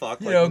 dusty as sick.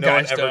 fuck. You Like know, no guy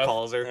one ever stuff.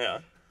 calls her. Yeah,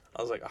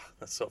 I was like, oh,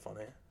 that's so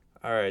funny.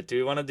 All right, do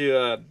we want to do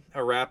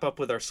a wrap up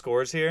with our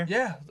scores here?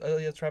 Yeah,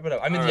 let's wrap it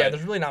up. I mean, All yeah, right.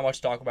 there's really not much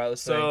to talk about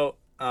this thing. So,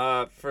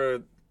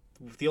 for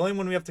the only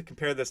one we have to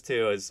compare this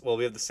to is, well,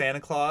 we have the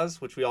Santa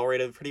Claus, which we all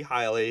rated pretty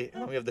highly,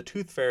 and we have the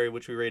Tooth Fairy,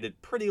 which we rated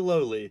pretty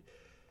lowly.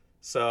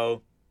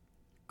 So,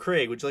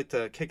 Craig, would you like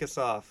to kick us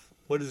off?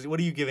 What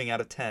are you giving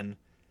out of 10?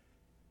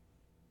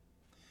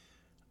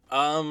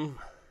 Um.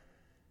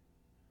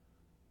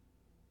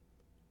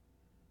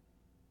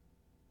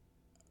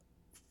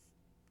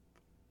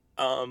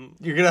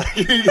 You're gonna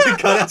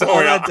cut it Don't all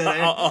worry, that today.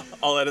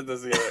 I'll edit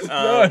this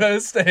together. No,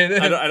 stay in.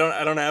 I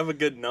don't have a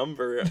good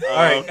number.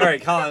 All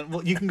right, Colin.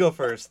 Well, you can go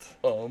first.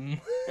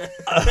 I'm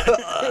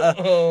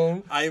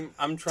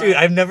trying. Dude,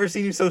 I've never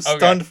seen you so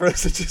stunned for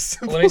such a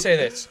simple. Let me say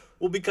this.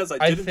 well, because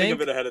I didn't think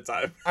of it ahead of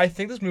time. I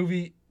think this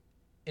movie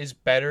is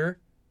better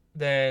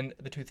than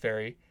The Tooth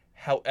Fairy.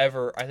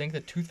 However, I think The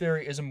Tooth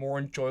Fairy is a more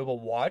enjoyable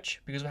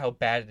watch because of how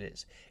bad it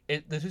is.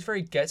 The Tooth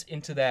Fairy gets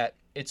into that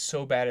it's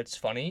so bad it's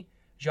funny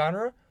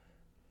genre.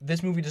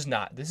 This movie does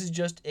not. This is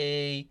just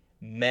a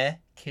meh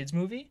kids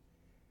movie.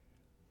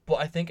 But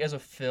I think as a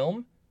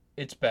film,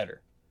 it's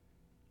better.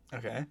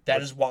 Okay.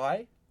 That is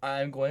why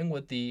I'm going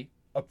with the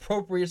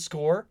appropriate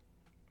score,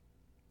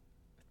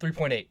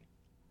 3.8.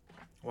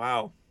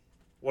 Wow,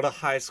 what a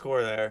high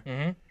score there.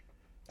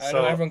 Mm-hmm. I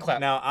know everyone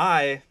clapped. Now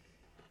I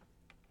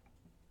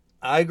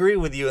agree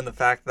with you in the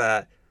fact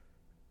that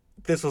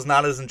this was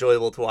not as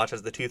enjoyable to watch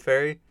as The Tooth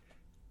Fairy.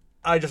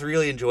 I just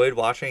really enjoyed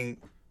watching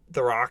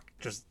The Rock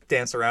just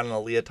dance around in a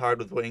leotard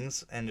with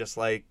wings and just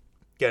like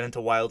get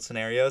into wild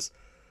scenarios.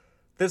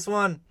 This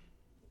one,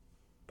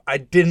 I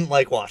didn't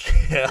like watching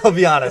it. I'll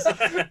be honest.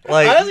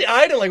 Like honestly,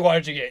 I didn't like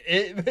watching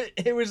it.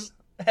 It was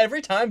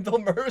every time Bill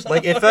Murray was on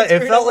like the it fucking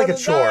screen, felt I like a wanted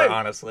to chore, die.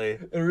 honestly.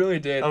 It really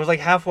did. I was like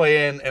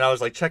halfway in and I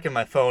was like checking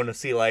my phone to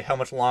see like how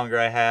much longer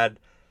I had.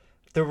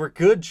 There were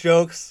good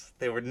jokes.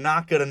 They were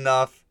not good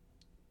enough.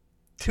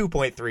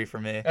 2.3 for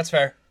me. That's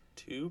fair.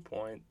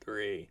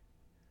 2.3.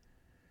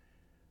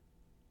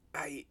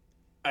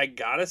 I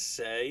gotta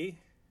say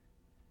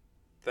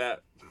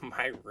that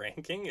my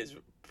ranking is.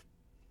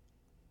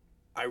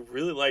 I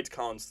really liked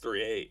Colin's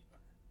 3.8.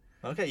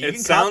 Okay, you It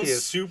can sounds copy it.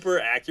 super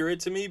accurate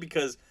to me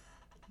because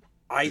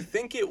I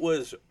think it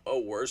was a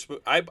worse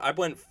movie. I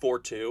went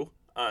 4.2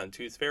 on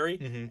Tooth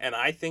Fairy, and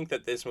I think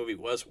that this movie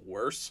was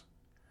worse.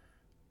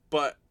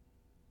 But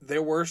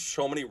there were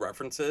so many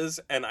references,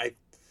 and I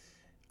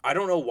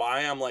don't know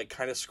why I'm like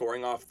kind of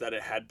scoring off that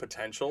it had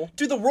potential.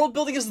 Dude, the world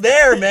building is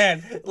there,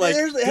 man. Like,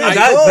 There's, it Dude, has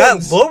that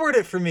bones. lowered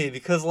it for me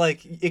because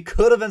like it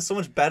could have been so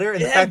much better,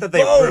 and the It fact had that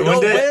they bones,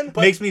 ruined man. it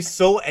makes me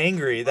so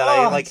angry that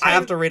I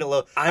have to rate it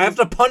low. I have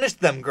to punish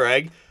them,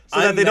 Greg,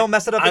 so that they don't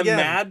mess it up again.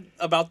 I'm mad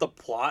about the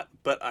plot,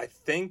 but I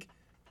think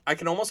I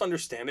can almost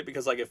understand it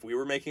because like if we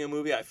were making a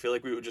movie, I feel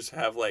like we would just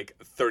have like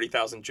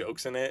 30,000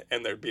 jokes in it,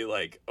 and there'd be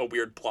like a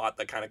weird plot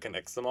that kind of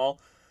connects them all.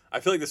 I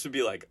feel like this would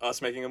be like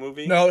us making a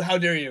movie. No, how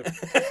dare you? How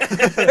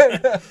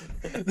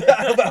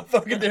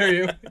fucking dare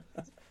you?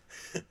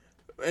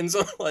 And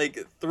so like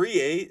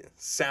 3.8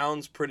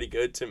 sounds pretty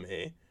good to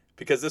me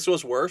because this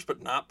was worse,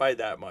 but not by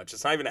that much.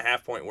 It's not even a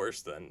half point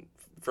worse than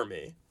for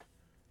me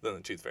than The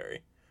Tooth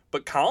Fairy.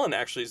 But Colin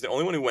actually is the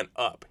only one who went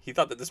up. He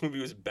thought that this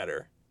movie was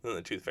better than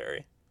The Tooth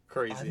Fairy. I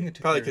Crazy. think the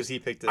Tooth Probably Fairy- because he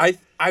picked it.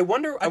 I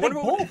wonder think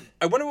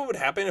what would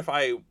happen if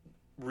I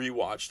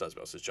rewatched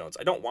Osmosis Jones.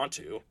 I don't want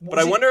to, but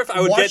I See, wonder if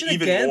I would watch get it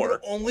even again, more.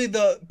 but only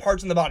the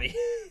parts in the body.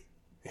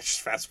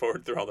 Just fast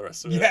forward through all the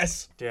rest of it.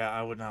 Yes. Yeah,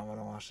 I would not want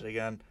to watch it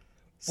again.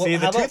 Well, See, The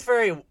how Tooth about-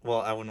 Fairy. Well,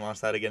 I wouldn't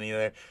watch that again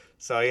either.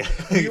 So I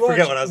We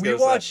forget what I was we going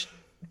to say. watched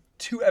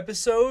 2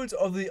 episodes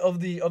of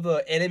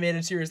the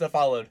animated series that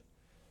followed,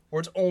 where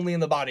it's only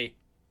in the body.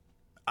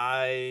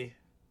 I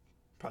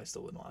probably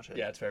still wouldn't watch it.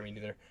 Yeah, it's fair. Me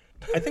neither.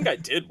 I think I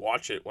did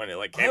watch it when it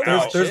like came I out.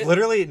 watched There's it.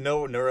 literally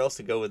nowhere else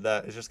to go with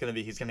that. It's just gonna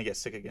be he's gonna get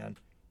sick again.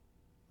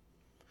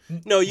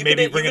 No, you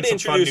Maybe could bring in some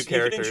fun new introduce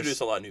characters. You could introduce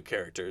a lot of new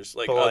characters,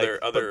 like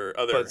But, other.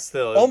 But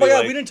still. Oh it'd my be god,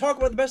 like- we didn't talk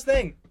about the best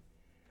thing.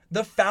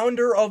 The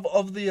founder of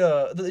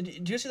the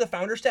do you see the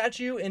founder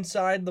statue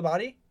inside the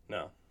body?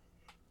 No.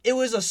 It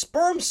was a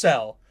sperm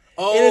cell.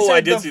 And it Oh, said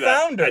I did the see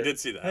founder. that. I did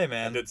see that. Hey,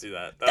 man. I did see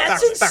that.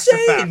 That's was, Facts are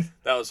insane. facts.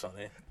 that was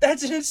funny.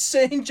 That's an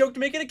insane joke to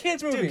make in a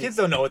kids movie. Dude, kids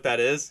don't know what that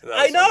is. That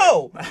I was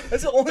know.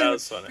 That's the only That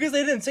was funny. because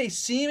they didn't say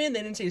semen,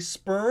 they didn't say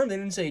sperm, they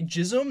didn't say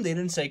jism, they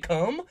didn't say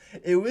cum.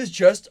 It was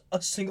just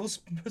a single.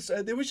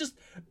 It was just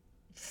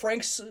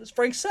Frank's cell.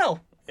 Funny.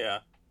 Yeah.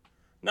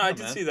 No, I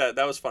did man. see that.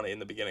 That was funny in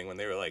the beginning when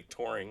they were like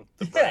touring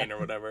the Yeah. brain or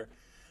whatever.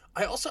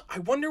 I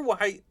wonder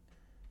why.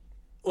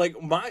 Like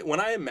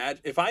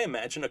if I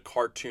imagine a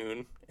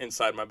cartoon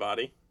inside my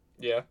body,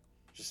 Yeah.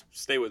 just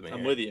stay with me. I'm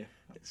here. with you.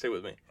 Stay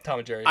with me. Tom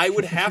and Jerry. I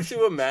would have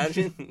to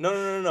imagine.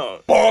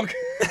 No. bonk.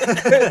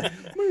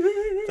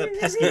 That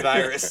pesky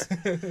virus.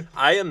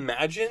 I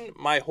imagine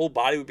my whole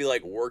body would be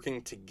like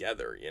working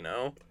together. You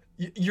know.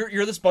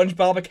 You're the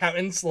SpongeBob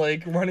accountants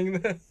like running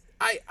the.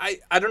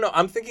 I don't know.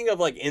 I'm thinking of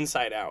like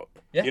Inside Out.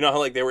 Yeah. You know how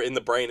like they were in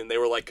the brain and they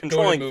were like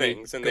controlling movie.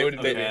 things and Go they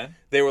to they, movie.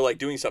 they were like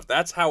doing stuff.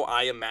 That's how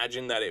I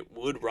imagine that it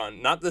would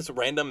run. Not this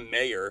random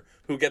mayor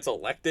who gets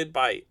elected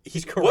by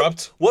He's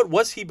corrupt. What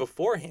was he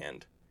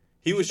beforehand?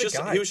 He was a just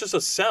guy. he was just a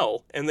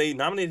cell and they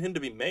nominated him to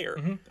be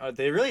mayor.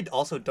 They really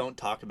also don't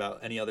talk about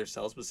any other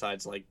cells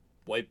besides like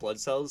white blood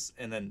cells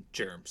and then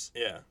germs.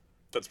 Yeah.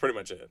 That's pretty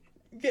much it.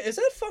 Yeah, is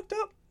that fucked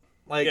up?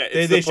 Like Yeah,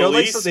 they it's the show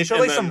like police they show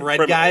and like then some red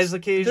criminals. guys There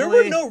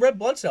occasionally. were no red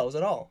blood cells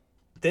at all.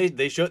 They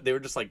were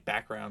just like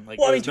background. Like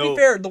Well, I there mean, was to no, be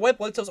fair, the white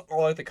blood cells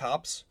are like the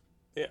cops.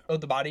 Yeah.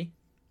 Of the body.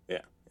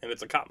 Yeah, and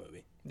it's a cop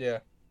movie. Yeah.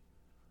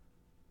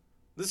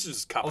 This is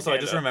just cop. Also, I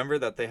just remember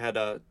that they had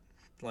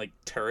like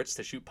turrets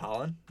to shoot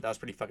pollen. That was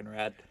pretty fucking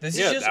rad. This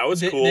Yeah, is just, that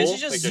was cool. This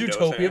is just Like, they're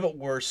dosing Zootopia, it. but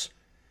worse.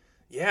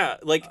 Yeah,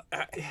 like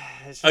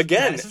It's just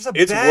again, bad. It's just a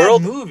it's bad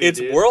world movie, it's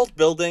dude. world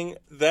building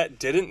that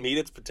didn't meet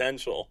its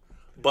potential,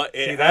 but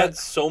it See, that- had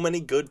so many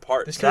good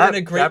parts. This could have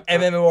been a great that-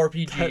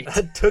 MMORPG.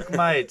 That took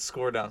my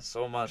score down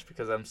so much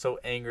because I'm so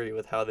angry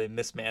with how they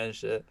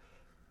mismanaged it.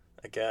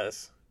 I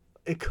guess.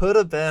 It could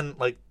have been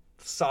like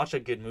such a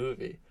good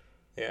movie.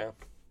 Yeah.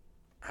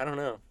 I don't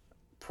know.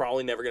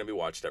 Probably never gonna be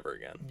watched ever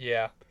again.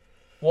 Yeah.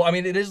 Well, I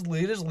mean, it is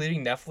leaving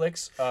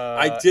Netflix.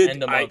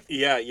 End of month.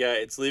 Yeah.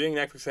 It's leaving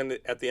Netflix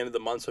at the end of the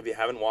month. So if you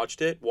haven't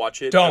watched it,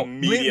 watch it Don't.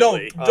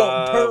 immediately.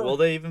 Don't turn. Will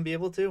they even be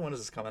able to? When is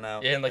this coming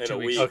out? Yeah, in like In 2 a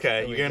weeks. week. Okay,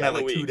 In a you're week, gonna have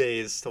in a like 2 week.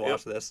 days to Yep.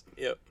 watch this.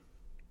 Yep.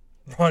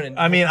 Running.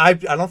 I mean, I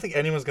don't think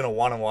anyone's gonna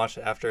want to watch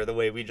it after the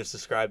way we just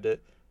described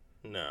it.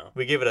 No.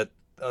 We gave it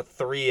a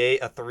 3.8,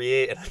 a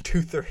 3.8, and a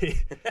 2.3.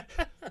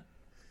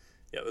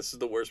 Yeah, this is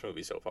the worst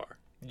movie so far.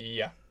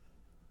 Yeah.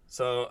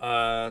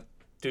 So,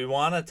 do we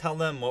want to tell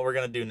them what we're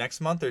gonna do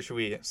next month, or should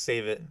we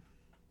save it?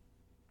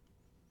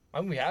 I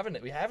mean, we have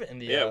it in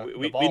the Yeah, the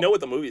we vault. know what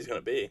the movie's gonna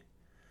be.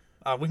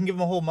 We can give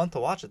them a whole month to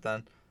watch it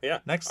then. Yeah.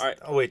 Next. All right.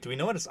 Oh wait, do we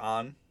know what it's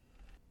on?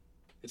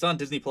 It's on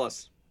Disney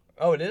Plus.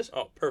 Oh, it is.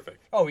 Oh,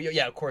 perfect. Oh,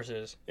 yeah. Of course it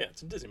is. Yeah,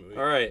 it's a Disney movie.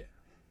 All right.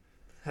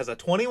 Has a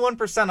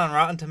 21% on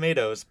Rotten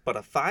Tomatoes, but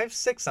a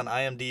 5.6 on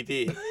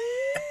IMDb.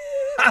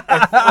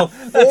 That's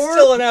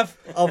still enough.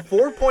 A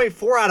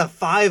 4.4 out of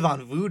 5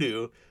 on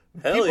Vudu.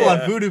 Hell People yeah. on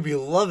Vudu be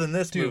loving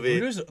this Dude, movie.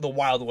 Voodoo's the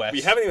Wild West.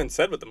 We haven't even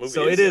said what the movie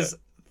So is. it is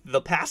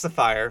The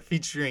Pacifier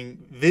featuring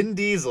Vin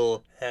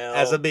Diesel Hell,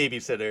 as a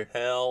babysitter.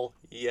 Hell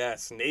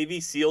yes. Navy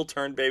SEAL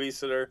turned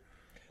babysitter.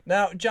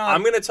 Now, John.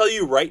 I'm gonna tell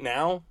you right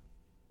now,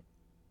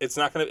 it's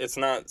not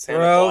Santa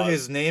Bro, Claus.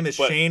 his name is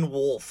but- Shane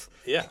Wolf.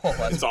 Yeah, Oh,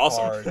 that's it's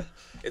awesome. hard.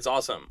 It's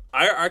awesome.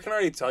 I can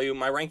already tell you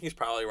my ranking's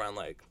probably around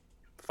like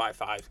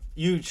 5.5.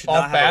 You should Off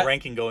not have bat? a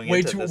ranking going Way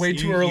into too- this. way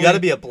too You early. got to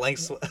be a blank.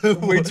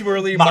 Way too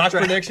early mock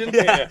draft. prediction?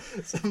 Yeah, Yeah.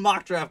 It's a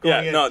mock draft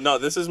going Yeah, in. no,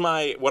 this is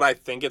what I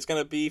think it's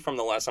gonna be from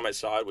the last time I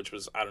saw it, which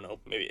was I don't know,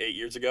 maybe 8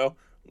 years ago.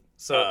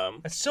 So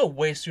That's still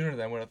way sooner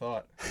than I would have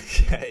thought.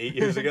 yeah, 8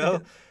 years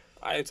ago.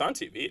 It's on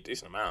TV a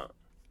decent amount.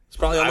 It's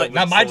probably on I like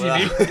Not my So,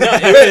 TV.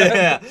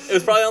 yeah. it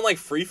was probably on like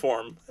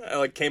Freeform. I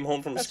like came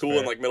home from That's school fair.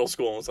 in like middle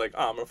school and was like,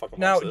 oh, I'm gonna fucking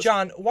Now, watch this.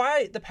 John,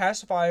 why The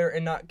Pacifier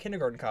and not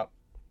Kindergarten Cop?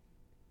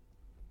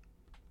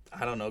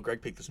 I don't know.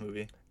 Greg picked this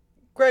movie.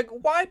 Greg,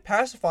 why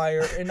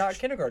Pacifier and not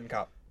Kindergarten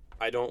Cop?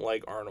 I don't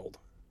like Arnold.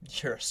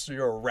 You're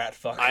a rat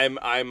fuck. I'm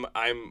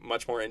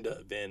much more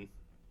into Vin.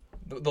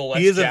 The less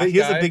He is jacked he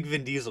is guy, a big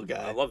Vin Diesel I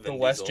guy. love the Vin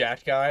less Diesel.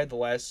 jacked guy, the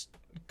less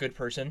good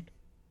person.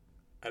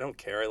 I don't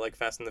care. I like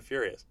Fast and the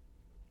Furious.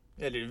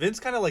 Yeah, dude. Vin's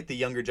kind of like the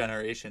younger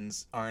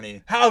generations, aren't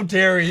he? How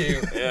dare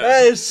you? Yeah.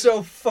 That is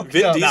so fucked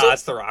Vin up. Diesel- Nah,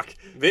 it's The Rock.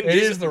 Vin It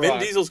Diesel, is The Vin Rock.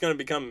 Diesel's gonna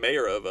become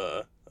mayor of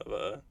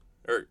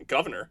or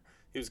governor.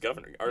 He was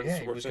governor. Or Yeah,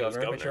 he was working as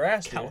governor. Bet your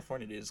ass, dude.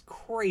 California, dude, is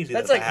crazy.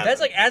 That's that like that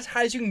that's like happened. as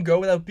high as you can go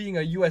without being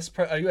a U.S.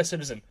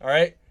 citizen. All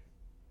right.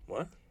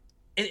 What?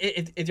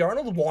 If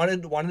Arnold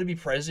wanted to be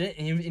president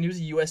and he was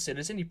a U.S.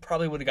 citizen, he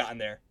probably would have gotten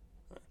there.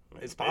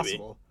 It's Maybe.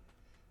 possible.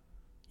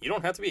 You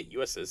don't have to be a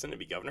U.S. citizen to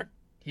be governor.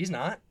 He's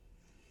not.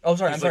 Oh,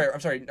 sorry. He's I'm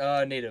sorry.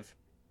 Native.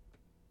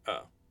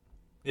 Oh.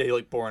 Yeah, you're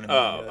like born in Oh.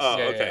 the US. Oh.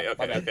 Yeah, Okay. yeah,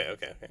 Okay. my bad.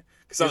 Okay.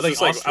 Because I He's was like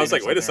just like, I Austrian was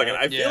like, or wait a something, second.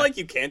 right? I feel Yeah. like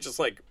you can't just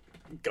like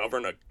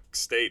govern a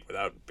state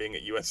without being a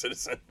U.S.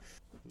 citizen.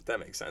 That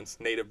makes sense.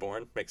 Native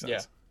born makes sense.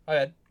 Yeah.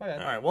 My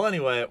bad. All right. Well,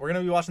 anyway, we're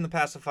gonna be watching The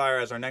Pacifier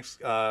as our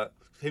next.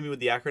 Hit me with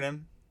the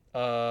acronym.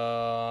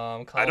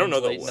 I don't know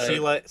the Late word.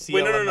 Night.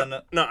 Wait, no.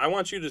 CLMN. No, I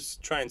want you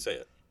to try and say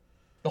it.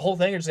 The whole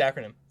thing or just the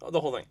acronym? Oh, the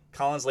whole thing.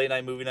 Colin's Late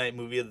Night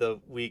Movie of the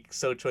Week,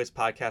 So Choice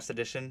Podcast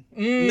Edition.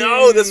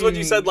 No, this is what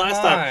you said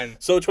last come time. on.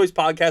 So Choice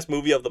Podcast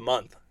Movie of the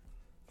Month.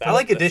 That I was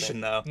like the edition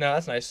thing. though, No,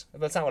 that's nice.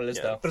 That's not what it is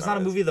Yeah. though. but it's not a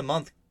It is. movie of the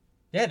month.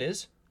 Yeah, it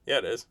is. Yeah,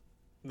 it is.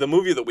 The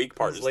movie of the week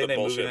part It's is Late the Night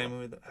bullshit. Movie Night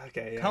Movie.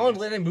 Okay. Yeah, Colin's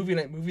I Late Night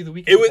Movie of the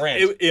Week. It is a was,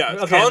 brand. yeah.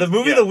 guess. Okay. Colin- The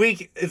movie yeah. of the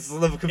week is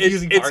the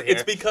confusing part here.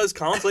 It's because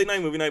Colin's Late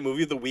Night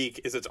Movie of the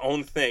Week is its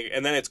own thing,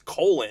 and then it's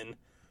colon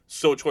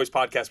So Choice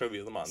Podcast Movie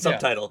of the Month.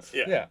 Subtitle.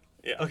 Yeah.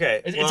 Yeah.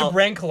 Okay. It's well, a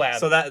brand collab.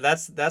 So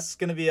that's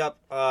gonna be up.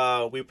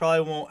 We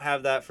probably won't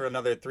have that for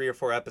another 3 or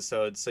 4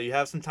 episodes. So you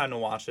have some time to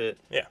watch it.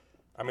 Yeah.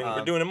 I mean,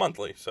 we're doing it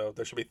monthly, so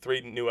there should be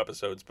 3 new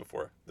episodes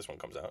before this one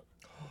comes out.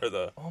 Or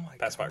the Oh my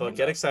Pacifier But comes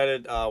get out.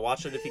 excited.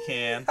 Watch it if you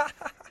can.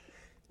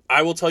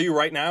 I will tell you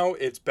right now,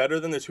 it's better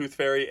than The Tooth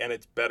Fairy, and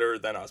it's better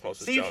than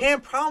Osmosis See, you Jones.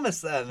 can't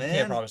promise that, man.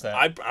 Can't promise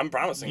that. I'm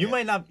promising You it.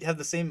 might not have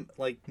the same.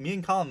 Like me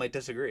and Colin might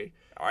disagree.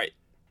 All right.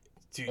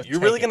 Dude, Let's you're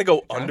take really it. going to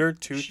go John? under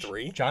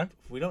 2-3? John,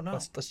 We don't know.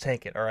 let's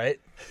tank it. All right.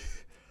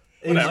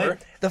 It Whatever.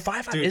 might- The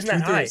 5.5 Dude, isn't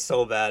that 2-3 high. is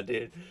so bad,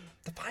 dude.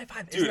 The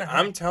 5.5 isn't Dude, that high.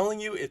 I'm telling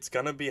you, it's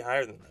going to be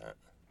higher than that.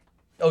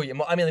 Oh yeah.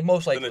 I mean, like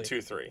most Than likely. the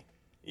 2-3.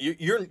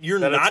 You're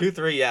That not... a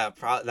 2-3, yeah.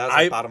 That was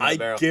like bottom of the I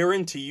barrel.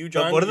 guarantee you, But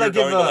John, what did you're I give?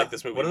 going to like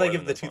this movie What did more I give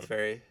than the this Tooth one.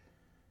 Fairy?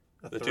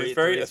 A The three, Tooth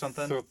Fairy, three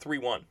something.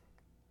 3-1.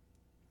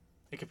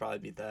 It could probably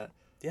beat that.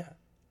 Yeah.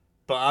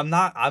 But I'm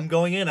not. I'm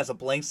going in as a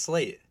blank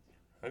slate.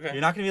 Okay.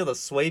 You're not gonna be able to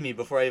sway me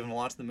before I even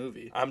watch the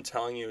movie. I'm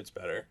telling you, it's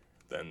better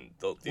than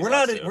these We're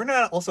last not. two. We're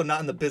not. Also, not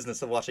in the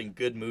business of watching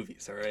good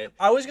movies. All right.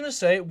 I was gonna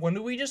say, when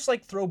do we just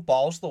like throw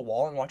balls to the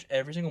wall and watch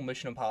every single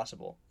Mission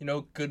Impossible? You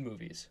know, good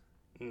movies.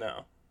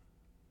 No.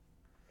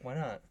 Why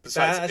not?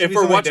 Besides, That should if be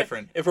we're something watching,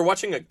 different. if we're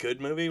watching a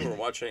good movie, we're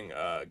watching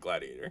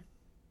Gladiator.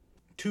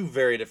 Two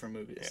very different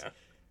movies. Yeah.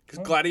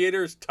 Because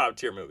Gladiator is top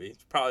tier movie.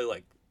 It's probably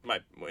like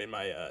in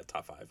my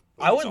top 5.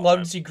 I would love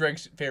to see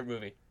Greg's favorite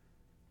movie,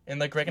 and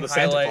like Greg can The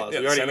Santa highlight. Claus. Yeah,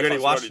 we already Santa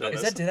Claus, watched we already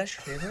it. done Is that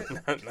Dash your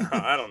favorite? No,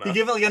 I don't You know.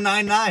 give it like a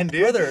 9.9,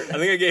 dude. Brother. I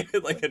think I gave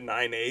it like a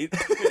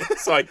 9.8,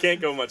 so I can't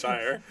go much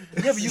higher.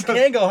 Yeah, but you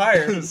can go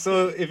higher.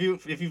 So if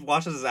you've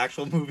watched this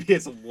actual movie,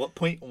 it's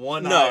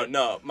 0.1.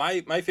 No.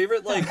 My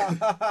favorite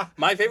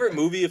my favorite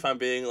movie, if I'm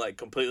being like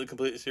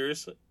completely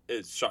serious,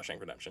 is Shawshank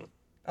Redemption.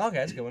 Okay,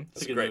 that's a good one.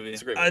 It's a good movie.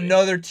 It's a great movie.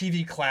 Another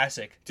TV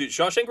classic, Dude,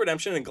 Shawshank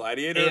Redemption and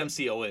Gladiator.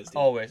 AMC always. Dude.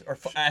 always, or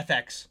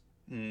FX.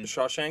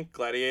 Shawshank,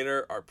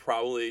 Gladiator are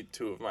probably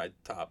 2 of my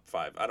top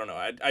 5. I don't know.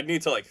 I'd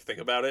need to like think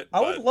about it.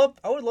 I but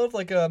would love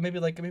like maybe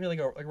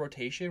a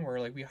rotation where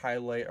like we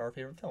highlight our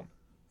favorite film,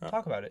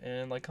 talk about it,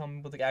 and like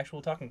come with like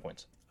actual talking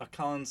points.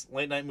 Colin's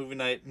late night movie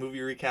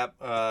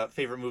recap,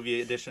 favorite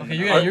movie edition. Okay,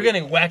 you're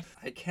getting whacked.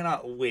 I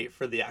cannot wait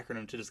for the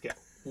acronym to just get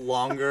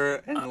longer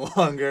and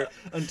longer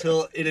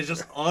until it is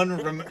just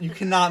you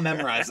cannot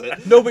memorize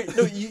it. No, but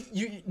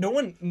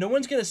no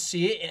one's gonna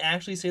see it and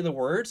actually say the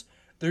words.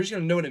 They're just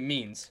gonna know what it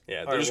means. Yeah,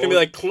 they're Alright, just well, gonna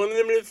be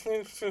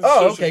like.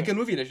 Oh, okay, good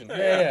movie edition. Yeah.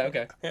 Yeah,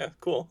 okay. Yeah,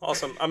 cool,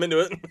 awesome. I'm into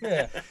it.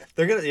 Yeah.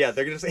 They're gonna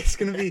say it's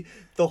gonna be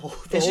the whole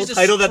It's just a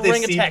title that they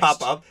string of see text.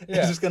 pop up. Yeah.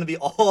 It's just gonna be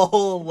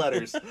all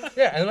letters,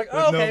 Yeah, and they're like,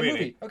 oh, no okay, meaning.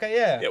 movie. Okay,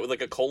 yeah. Yeah, with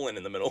like a colon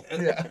in the middle.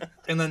 Yeah.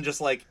 and then just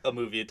like a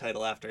movie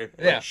title after. Like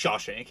Yeah.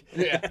 Shawshank.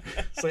 Yeah.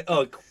 It's like,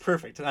 oh,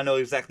 perfect. I know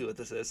exactly what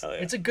this is. Hell yeah.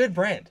 It's a good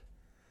brand.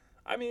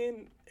 I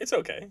mean, it's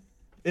okay.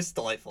 It's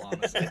delightful,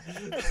 honestly.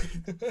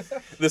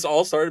 This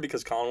all started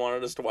because Colin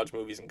wanted us to watch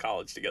movies in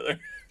college together.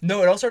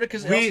 No, it all started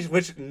because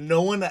Which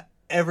no one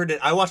ever did.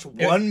 I watched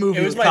one movie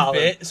It was with my Colin.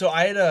 bit. So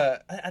I had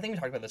I think we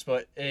talked about this,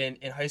 but in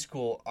high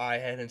school I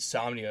had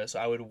insomnia, so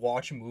I would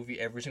watch a movie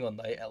every single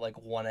night at like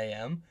 1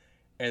 a.m.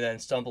 and then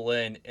stumble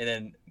in, and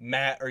then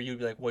Matt or you'd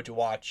be like, "What'd you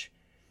watch?"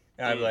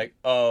 And I'd be like,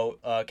 "Oh,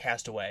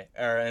 Castaway,"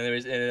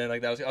 and then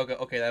like that was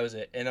okay, that was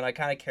it. And then I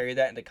kind of carried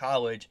that into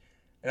college,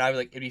 and I was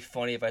like, "It'd be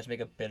funny if I just make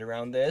a bit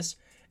around this."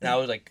 And I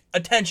was like,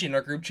 "Attention,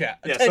 our group chat,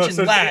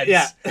 attention, lads!"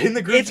 Yeah, in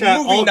the group It's chat,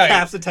 movie all night.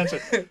 caps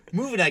attention.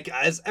 Movie night,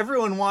 guys.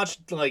 Everyone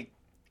watched like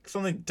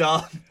something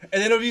dumb.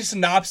 And then it'll be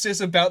synopsis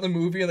about the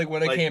movie and like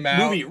when it Like, came out.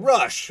 movie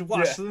Rush.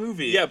 Watch Yeah. the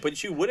movie. Yeah,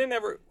 but you wouldn't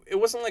ever. It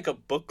wasn't like a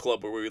book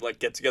club where we would like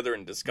get together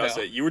and discuss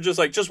No. it. You were just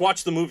like, just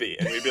watch the movie,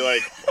 and we'd be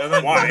like, And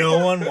then why? no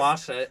one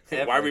watched it.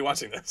 Ever. Why are we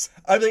watching this?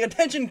 I'd be like,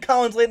 "Attention,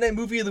 Colin's late night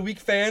movie of the week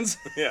fans."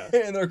 Yeah,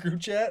 in our group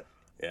chat.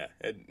 yeah.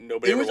 And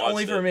nobody It ever was watched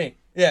only it. for me.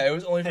 Yeah, it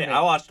was only for Hey, me. I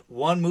watched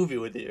one movie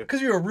with you.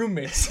 Because we were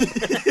roommates.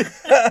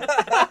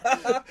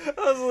 I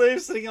was literally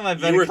sitting in my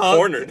bed. You were and Colin,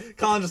 cornered.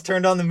 Colin just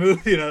turned on the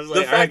movie, and I was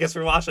like, "All right, I guess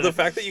we're watching The it."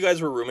 fact that you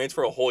guys were roommates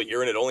for a whole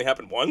year and it only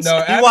happened once. No,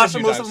 You After watched a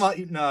few most of times.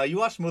 them. No, you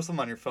watched most of them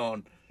on your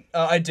phone.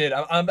 I did.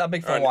 I'm a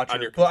big fan On- watcher.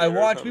 on your But I computer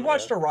or watched. We something,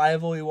 watched yeah.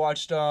 Arrival. We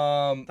watched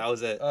That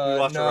was it. we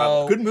watched no.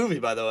 Arrival. Good movie,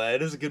 by the way.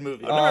 It is a good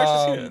movie. I've never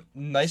actually seen it.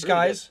 Nice It's really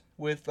Guys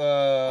with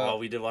oh,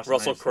 we did watch the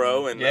Russell Nice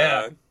Crowe one. and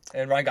yeah,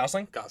 and Ryan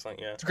Gosling. Gosling.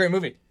 Yeah. It's a great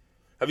movie.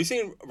 Have you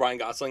seen Ryan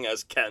Gosling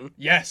as Ken?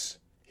 Yes,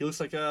 He looks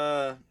like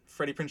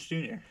Freddie Prinze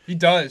Jr. he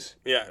does.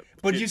 Yeah.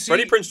 But Dude, you see-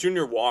 Freddie Prinze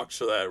Jr. walked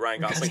so that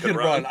Ryan Gosling He could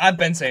run. I've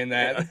been saying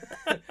that.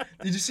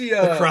 Did you see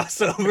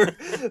Crossover.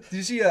 Did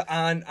you see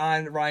on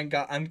Ryan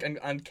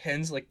on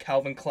Ken's like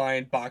Calvin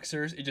Klein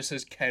boxers? It just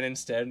says Ken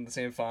instead in the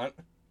same font.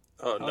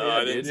 Oh no, yeah, I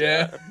didn't. dude. See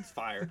Yeah. that. It's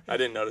fire. I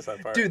didn't notice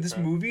that part. Dude, this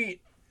Yeah.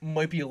 movie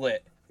might be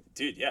lit.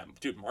 Dude, yeah,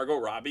 dude, Margot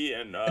Robbie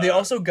and They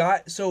also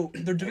got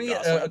they're doing it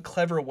Gosling. a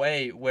clever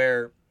way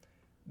where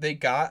they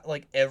got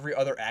like every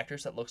other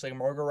actress that looks like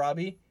Margot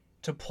Robbie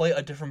to play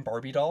a different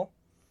Barbie doll.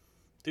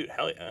 dude,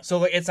 hell yeah. So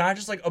like it's not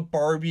just like a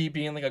Barbie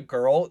being like a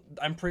girl.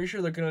 I'm pretty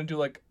sure they're gonna do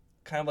like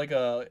kind of like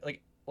a kind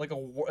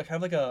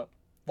of like a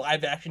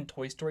live action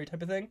Toy Story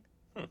type of thing.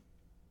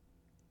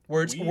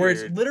 Where it's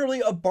Weird.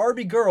 literally a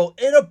Barbie girl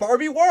in a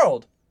Barbie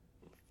world.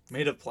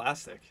 Made of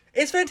plastic.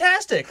 It's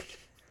fantastic.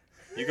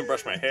 You can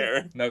brush my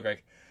hair. No,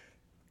 Greg.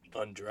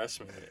 Undress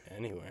me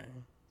anywhere.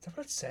 Is that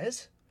what it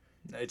says?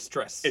 It's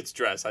dress. It's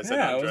dress. I said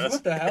Yeah. undress.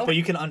 What the hell? But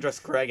you can undress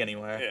Greg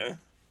anywhere. Yeah,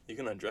 you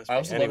can undress I me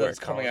also love that anywhere. it's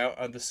coming Colin. out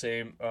on the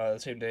same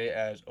day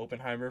as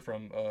Oppenheimer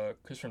from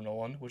Christopher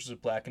Nolan, which is a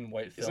black and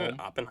white film. Isn't it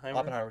Oppenheimer?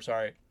 Oppenheimer,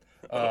 sorry.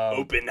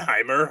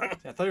 Oppenheimer.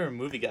 I thought you were a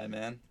movie guy,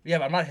 man. Yeah,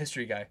 but I'm not a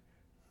history guy.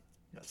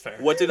 That's fair.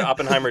 What did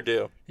Oppenheimer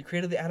do? He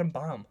created the atom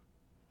bomb.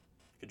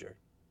 Good jerk.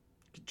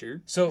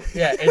 Jerk. So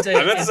yeah, it's I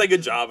meant to a say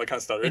good job. I kind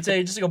of stuttered. it's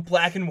a just like a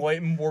black and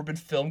white morbid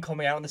film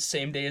coming out on the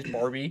same day as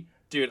Barbie.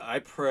 Dude, I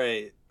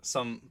pray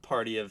some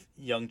party of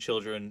young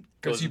children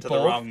Go goes see into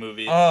both? the wrong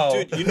movie. Oh,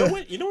 Dude, you know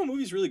what? You know what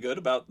movie's really good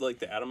about like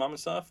the Atom Bomb and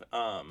stuff?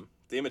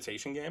 The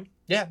Imitation Game.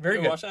 yeah, very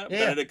You good. ever watch that? Yeah,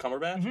 Benedict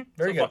Cumberbatch. Mhm,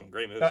 very It's a good. Fucking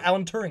great movie.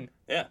 Alan Turing.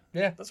 Yeah,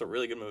 Yeah, that's a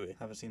really good movie.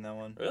 Haven't seen that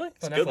one. Really?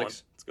 It's on a good one.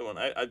 Netflix. It's a good one.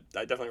 I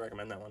definitely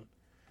recommend that one.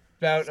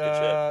 about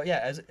good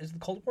yeah, is the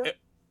Cold War? It-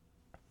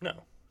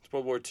 No, it's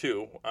World War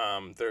II.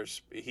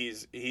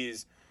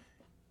 He's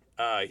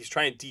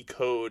trying to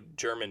decode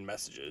German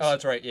messages. Oh,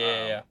 that's right.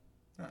 Yeah, yeah,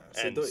 Oh,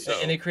 And the- so-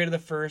 and they created the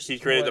first. he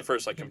created the what,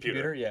 first like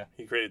computer. Yeah.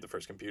 He created the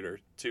first computer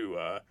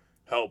to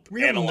help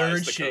Real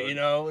analyze nerd the shit, code. you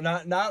know.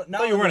 Not. I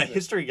thought you weren't a the-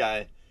 history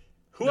guy.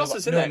 Who No, else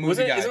is in no, that?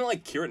 movie guy. Isn't it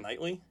like Keira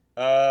Knightley? Who's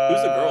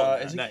the girl in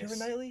that? Is it Nice. Keira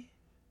Knightley?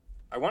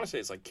 I want to say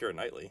it's like Keira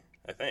Knightley.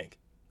 I think.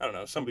 I don't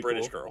know. Some That'd be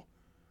British cool. girl.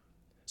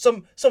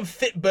 Some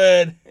fit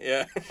bird.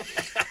 Yeah.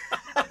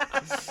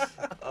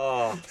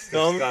 Oh,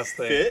 Some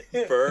disgusting.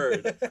 fit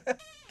bird.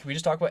 Can we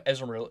just talk about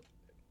Ezra Miller?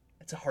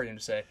 It's a hard name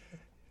to say.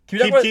 Can we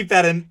talk about? Keep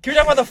that in. Can we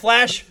talk about the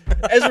Flash?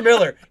 Ezra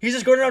Miller. He's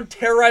just going around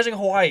terrorizing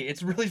Hawaii.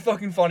 It's really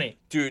fucking funny.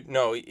 Dude,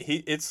 no,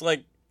 it's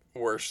like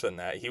worse than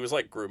that. He was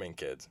like grooming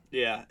kids.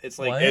 Yeah, it's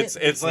like What? It's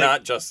like-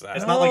 not just that.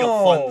 It's not like a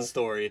fun No.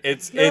 story.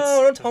 It's No,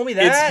 don't tell me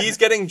that. he's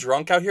getting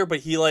drunk out here, but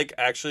he like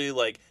actually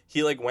like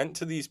he like went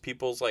to these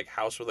people's like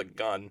house with a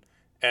gun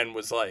and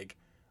was like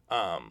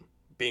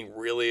being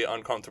really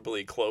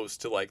uncomfortably close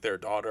to like their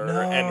daughter,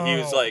 and he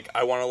was No. like,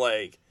 I want to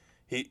like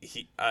he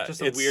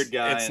Just a it's- weird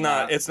guy It's and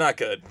not not- it's not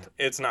good.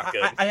 It's not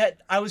good.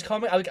 I was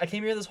coming. I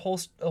came here this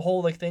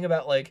whole like thing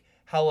about like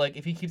how like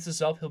if he keeps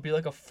this up, he'll be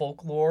like a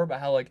folklore about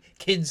how like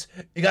kids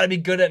you gotta be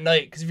good at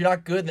night because if you're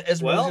not good, then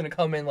Ezra Miller's Well- gonna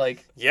come in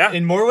like. yeah,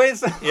 In more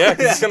ways. yeah,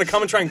 'cause he's gonna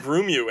come and try and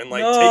groom you and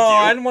like No, take you.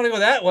 I didn't want to go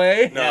that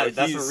way. No, yeah, that's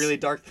a he's- really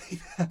dark thing.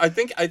 I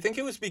think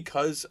it was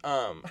because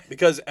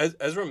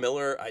Ezra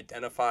Miller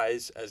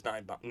identifies as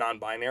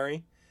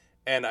non-binary,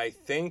 and I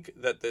think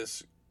that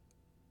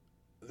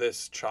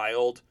this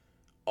child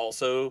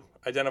also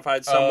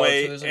identified some Oh,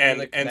 way, so there's, like,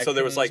 really and so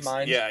there was connection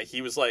like in his mind?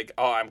 he was like,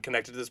 oh, I'm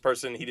connected to this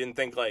person. He didn't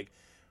think like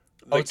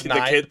Oh, it's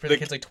 9. The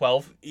kid's like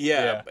 12.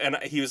 yeah, and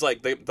he was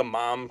like the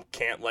mom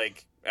can't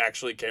like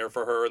actually care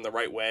for her in the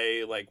right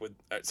way, like with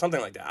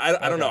something like that.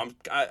 I don't know.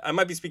 I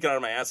might be speaking out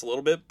of my ass a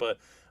little bit, but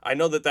I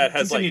know that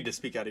has Continue like to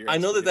speak out of your. I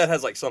know ass, that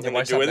has like something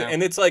Yeah, to do with why it, stop and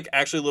now? it's like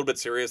actually a little bit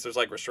serious. There's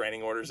like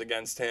restraining orders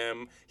against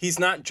him. He's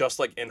not just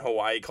like in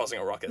Hawaii causing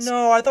a ruckus.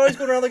 No, I thought he was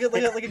going around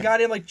like a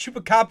goddamn like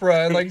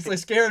chupacabra and like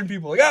scaring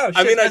people. Like, oh shit,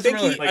 I mean, I Ezra think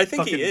Miller. he- Like I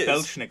think he fucking is.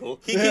 Belschnickel.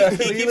 He Yeah,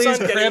 keeps leaves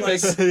on getting like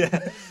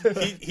Krampus.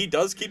 Yeah. he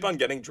does keep on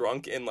getting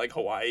drunk in like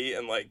Hawaii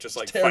and like just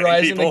like terrorizing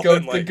fighting the people good,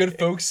 and, like, the good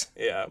folks.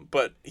 Yeah,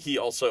 but he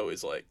also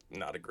is like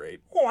not a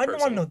great. Oh, I don't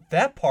want person. to know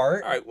that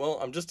part. All right, well,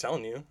 I'm just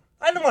telling you.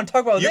 I don't want to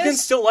talk about You this. can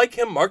still like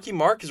him. Marky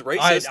Mark is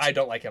racist. I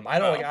don't like him. I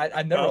don't Oh. like.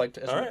 I never Oh, liked.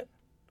 Ezra all Miller.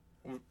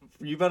 right.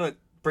 You better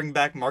bring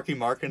back Marky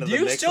Mark into Do the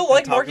you mix. still and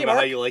like talk Marky about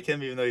Mark? How you like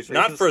him, even though he's racist.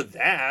 Not for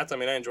that. I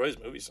mean, I enjoy his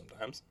movies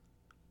sometimes.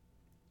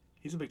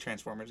 He's a big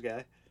Transformers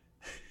guy.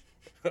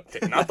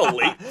 Okay, not the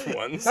late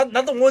ones.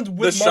 Not the ones The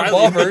with Mark Shia,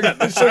 Wahlberg.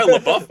 the Shia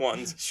LaBeouf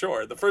ones,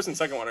 sure. The first and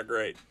second one are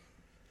great.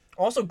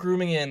 Also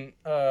grooming in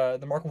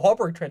the Mark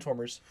Wahlberg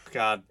Transformers,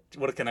 God,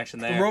 what a connection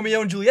the there.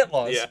 Romeo and Juliet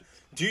laws. Yeah.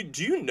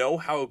 Do you know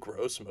how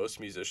gross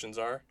most musicians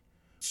are?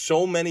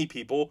 So many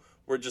people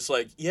were just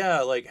like,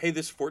 yeah, like, hey,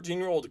 this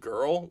 14-year-old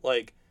girl,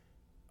 like,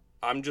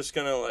 I'm just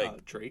gonna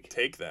like Drake.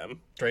 take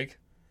them. Drake.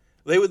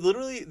 They would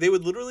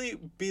literally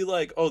be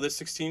like, oh, this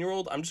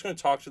 16-year-old, I'm just gonna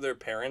talk to their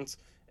parents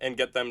and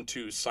get them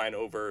to sign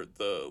over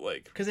the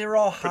like. Because they were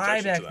all high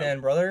Protection to back them.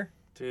 then, brother.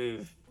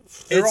 Dude.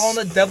 They were all on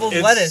the devil's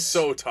it's lettuce.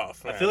 so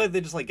tough. I man. feel like they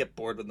just like get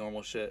bored with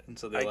normal shit, and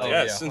so they I like.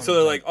 guess, yeah, and so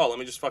they're 100%. like, oh, let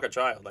me just fuck a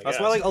child. That's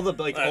why like all the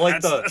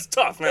that's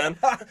tough, man.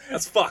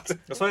 That's fucked.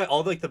 That's why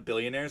all like the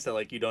billionaires that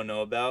like you don't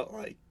know about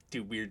like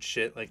do weird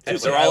shit like Dude,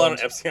 that. they're Like, all on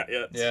Island. Epstein. Yeah,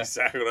 that's Yeah.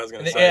 exactly what I was gonna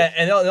And they, say. yeah,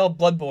 and they're all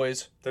blood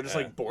boys. they're just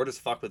Yeah. like bored as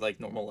fuck with like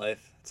normal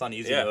life. It's on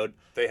easy Yeah. mode.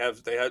 They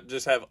have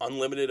just have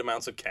unlimited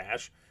amounts of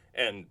cash,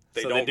 and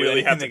they So don't do really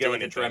anything have to to get do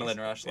like anything. adrenaline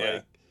rush, Yeah.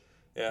 like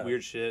Yeah,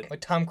 weird shit.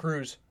 Like Tom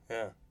Cruise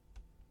yeah.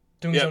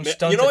 doing his own ma-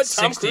 stunts you know at what?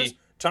 Tom 60. Cruise.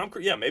 Tom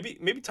Cruise. Yeah,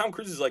 maybe Tom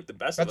Cruise is like the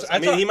best of That's- us. I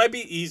that's mean, what-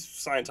 he's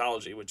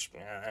Scientology, which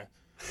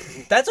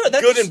That's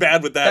good and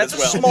bad with that That's as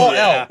a well. small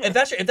Yeah. L. If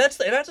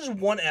that's just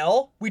one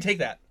L, we take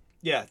that.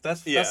 Yeah,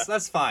 that's Yeah.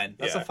 that's fine.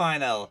 That's Yeah. a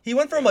fine L. He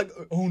went from like,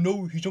 oh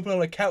no, he's jumping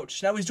on a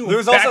couch. Now he's doing There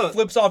was also-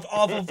 backflips off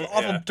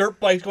Yeah. of dirt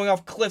bikes, going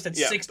off cliffs at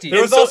Yeah. 60.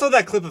 There was so- also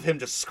that clip of him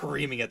just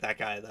screaming at that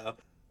guy though,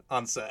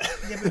 on set.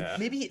 Yeah, but Yeah.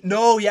 maybe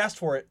no, he asked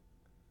for it.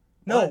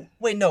 No, What?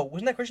 wait, no,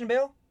 wasn't that Christian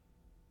Bale?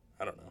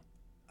 I don't know.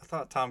 I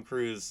thought Tom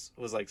Cruise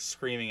was like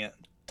screaming it.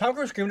 Tom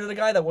Cruise screamed at a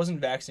guy that wasn't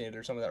vaccinated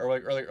or something, or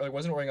like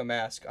wasn't wearing a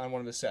mask on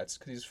one of his sets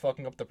because he's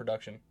fucking up the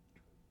production.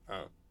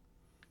 Oh.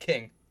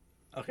 King.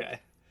 Okay.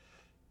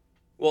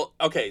 Well,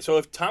 okay, so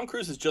if Tom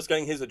Cruise is just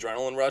getting his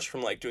adrenaline rush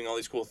from like doing all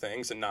these cool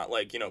things and not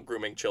like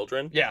grooming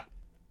children, Yeah,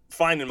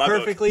 fine in my book.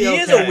 Perfectly he okay.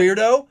 is a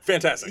weirdo.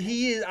 Fantastic.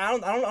 He is. I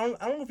don't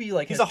know if he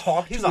like He's has a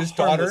talked he's to a his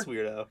daughter. harmless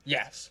weirdo.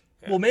 Yes.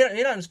 Yeah. Well,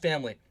 maybe not his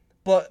family,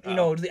 but you Oh.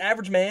 know, to the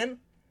average man.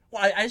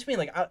 Well, I just mean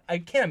like I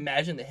can't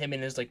imagine that him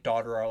and his like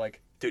daughter are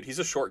like Dude, he's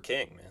a short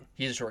king, man.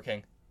 He's a short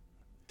king.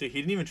 Dude, he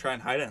didn't even try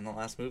and hide it in the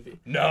last movie.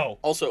 No.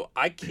 Also,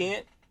 I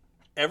can't.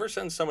 Ever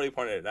since somebody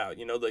pointed it out,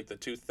 like the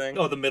tooth thing.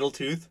 Oh, the middle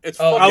tooth. It's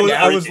Oh,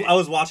 fucking I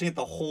was watching it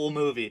the whole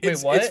movie. Wait,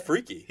 It's, what? it's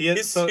freaky.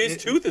 His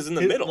tooth is in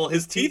the middle. well,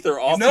 his teeth are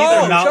off. his No,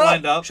 teeth are not shut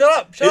lined up. up. Shut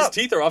up. Shut His up.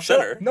 teeth are off Shut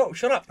center. up. No,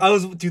 shut up. I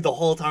was the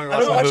whole time we were I've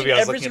been watching the watching movie. I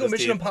was every looking single at his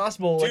Mission teeth.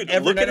 Impossible. Like, Dude,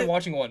 every look night at I'm it.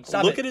 watching one.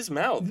 Stop Look it. at his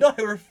mouth. No,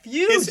 I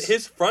refuse.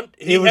 His front.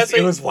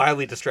 It was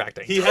wildly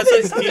distracting. He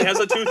has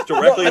a tooth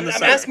directly in the I'm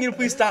center. asking you to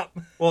please stop.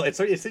 Well, it's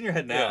in your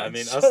head now. Yeah, I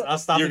mean, shut I'll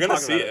stop. You're and gonna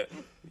talk see about it.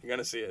 You're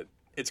gonna see it.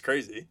 It's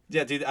crazy.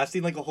 Yeah, dude, I've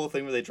seen like a whole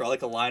thing where they draw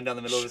like a line down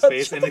the middle of his Shut-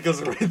 face, shut and it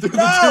goes right through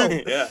No! the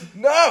tooth. Yeah.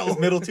 No. His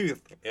middle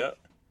tooth. Yeah.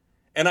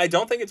 And I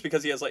don't think it's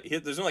because he has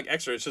there's no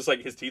extra. It's just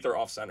like his teeth are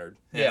off centered.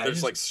 Yeah, they're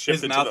just like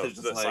shifted mouth to is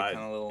just, the like, side.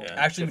 kinda little- Yeah.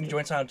 Actually, when you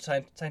join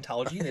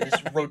Scientology, they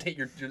just rotate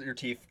your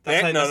teeth.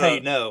 That's, No, how no.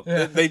 you know.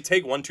 Yeah. They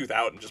take one tooth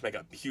out and just make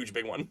a huge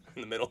big one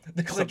in the middle.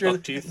 They collect,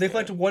 buck tooth. they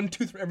collect one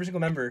tooth from every single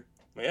member.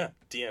 But yeah,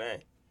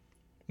 DNA.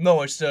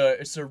 No, it's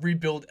to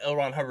rebuild L.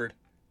 Ron Hubbard.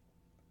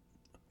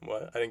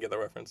 What? I didn't get the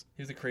reference.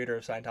 He's the creator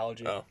of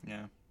Scientology. Oh.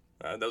 Yeah.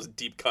 That was a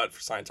deep cut for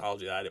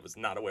Scientology that I was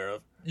not aware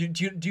of. Do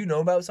you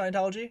know about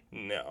Scientology?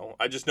 No,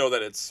 I just know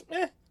that it's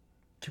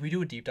Can we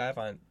do a deep dive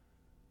on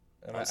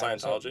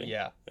Scientology?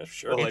 Yeah, Yeah,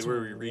 sure. Well, like It's where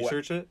we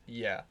research it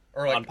yeah.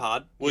 Or like on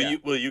pod. Will yeah.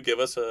 you give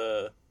us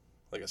a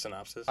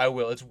synopsis? I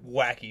will. It's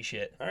wacky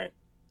shit. All right. Are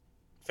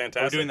we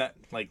Fantastic. doing that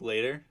like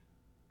later?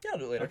 Yeah, I'll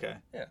do it later. Okay.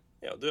 Yeah.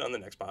 Yeah, I'll do it on the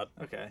next pod.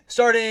 Okay.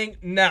 Starting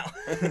now.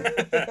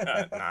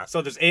 Nah.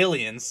 So there's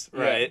aliens,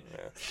 right? Yeah.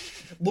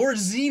 Lord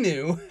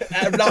Xenu.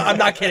 I'm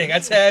not kidding.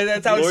 That's how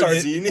it Lord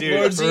started. Xenu? Dude,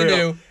 Lord for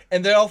real. Xenu,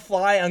 and they all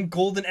fly on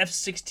golden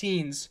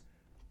F-16s.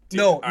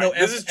 No, All right,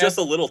 this is just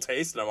a. a little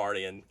taste, and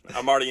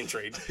I'm already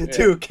intrigued.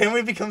 Dude, can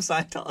we become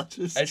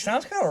Scientologists? It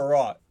sounds kind of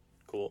raw.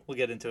 Cool. We'll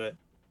get into it.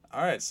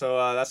 All right, so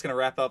that's gonna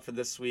wrap up for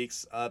this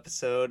week's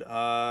episode.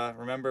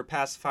 Remember,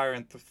 pacifier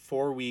in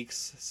 4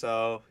 weeks,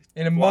 so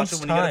In a watch month's it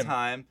when you get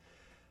time.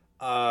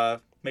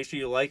 time. Make sure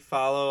you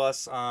follow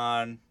us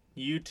on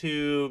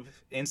YouTube,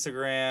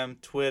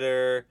 Instagram,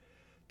 Twitter,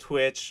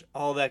 Twitch,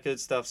 all that good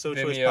stuff. So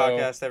Twitch Vimeo.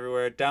 podcast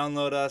everywhere.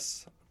 Download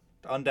us,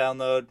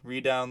 undownload,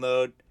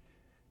 re-download,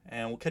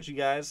 and we'll catch you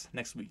guys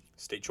next week.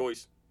 Stay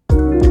choice.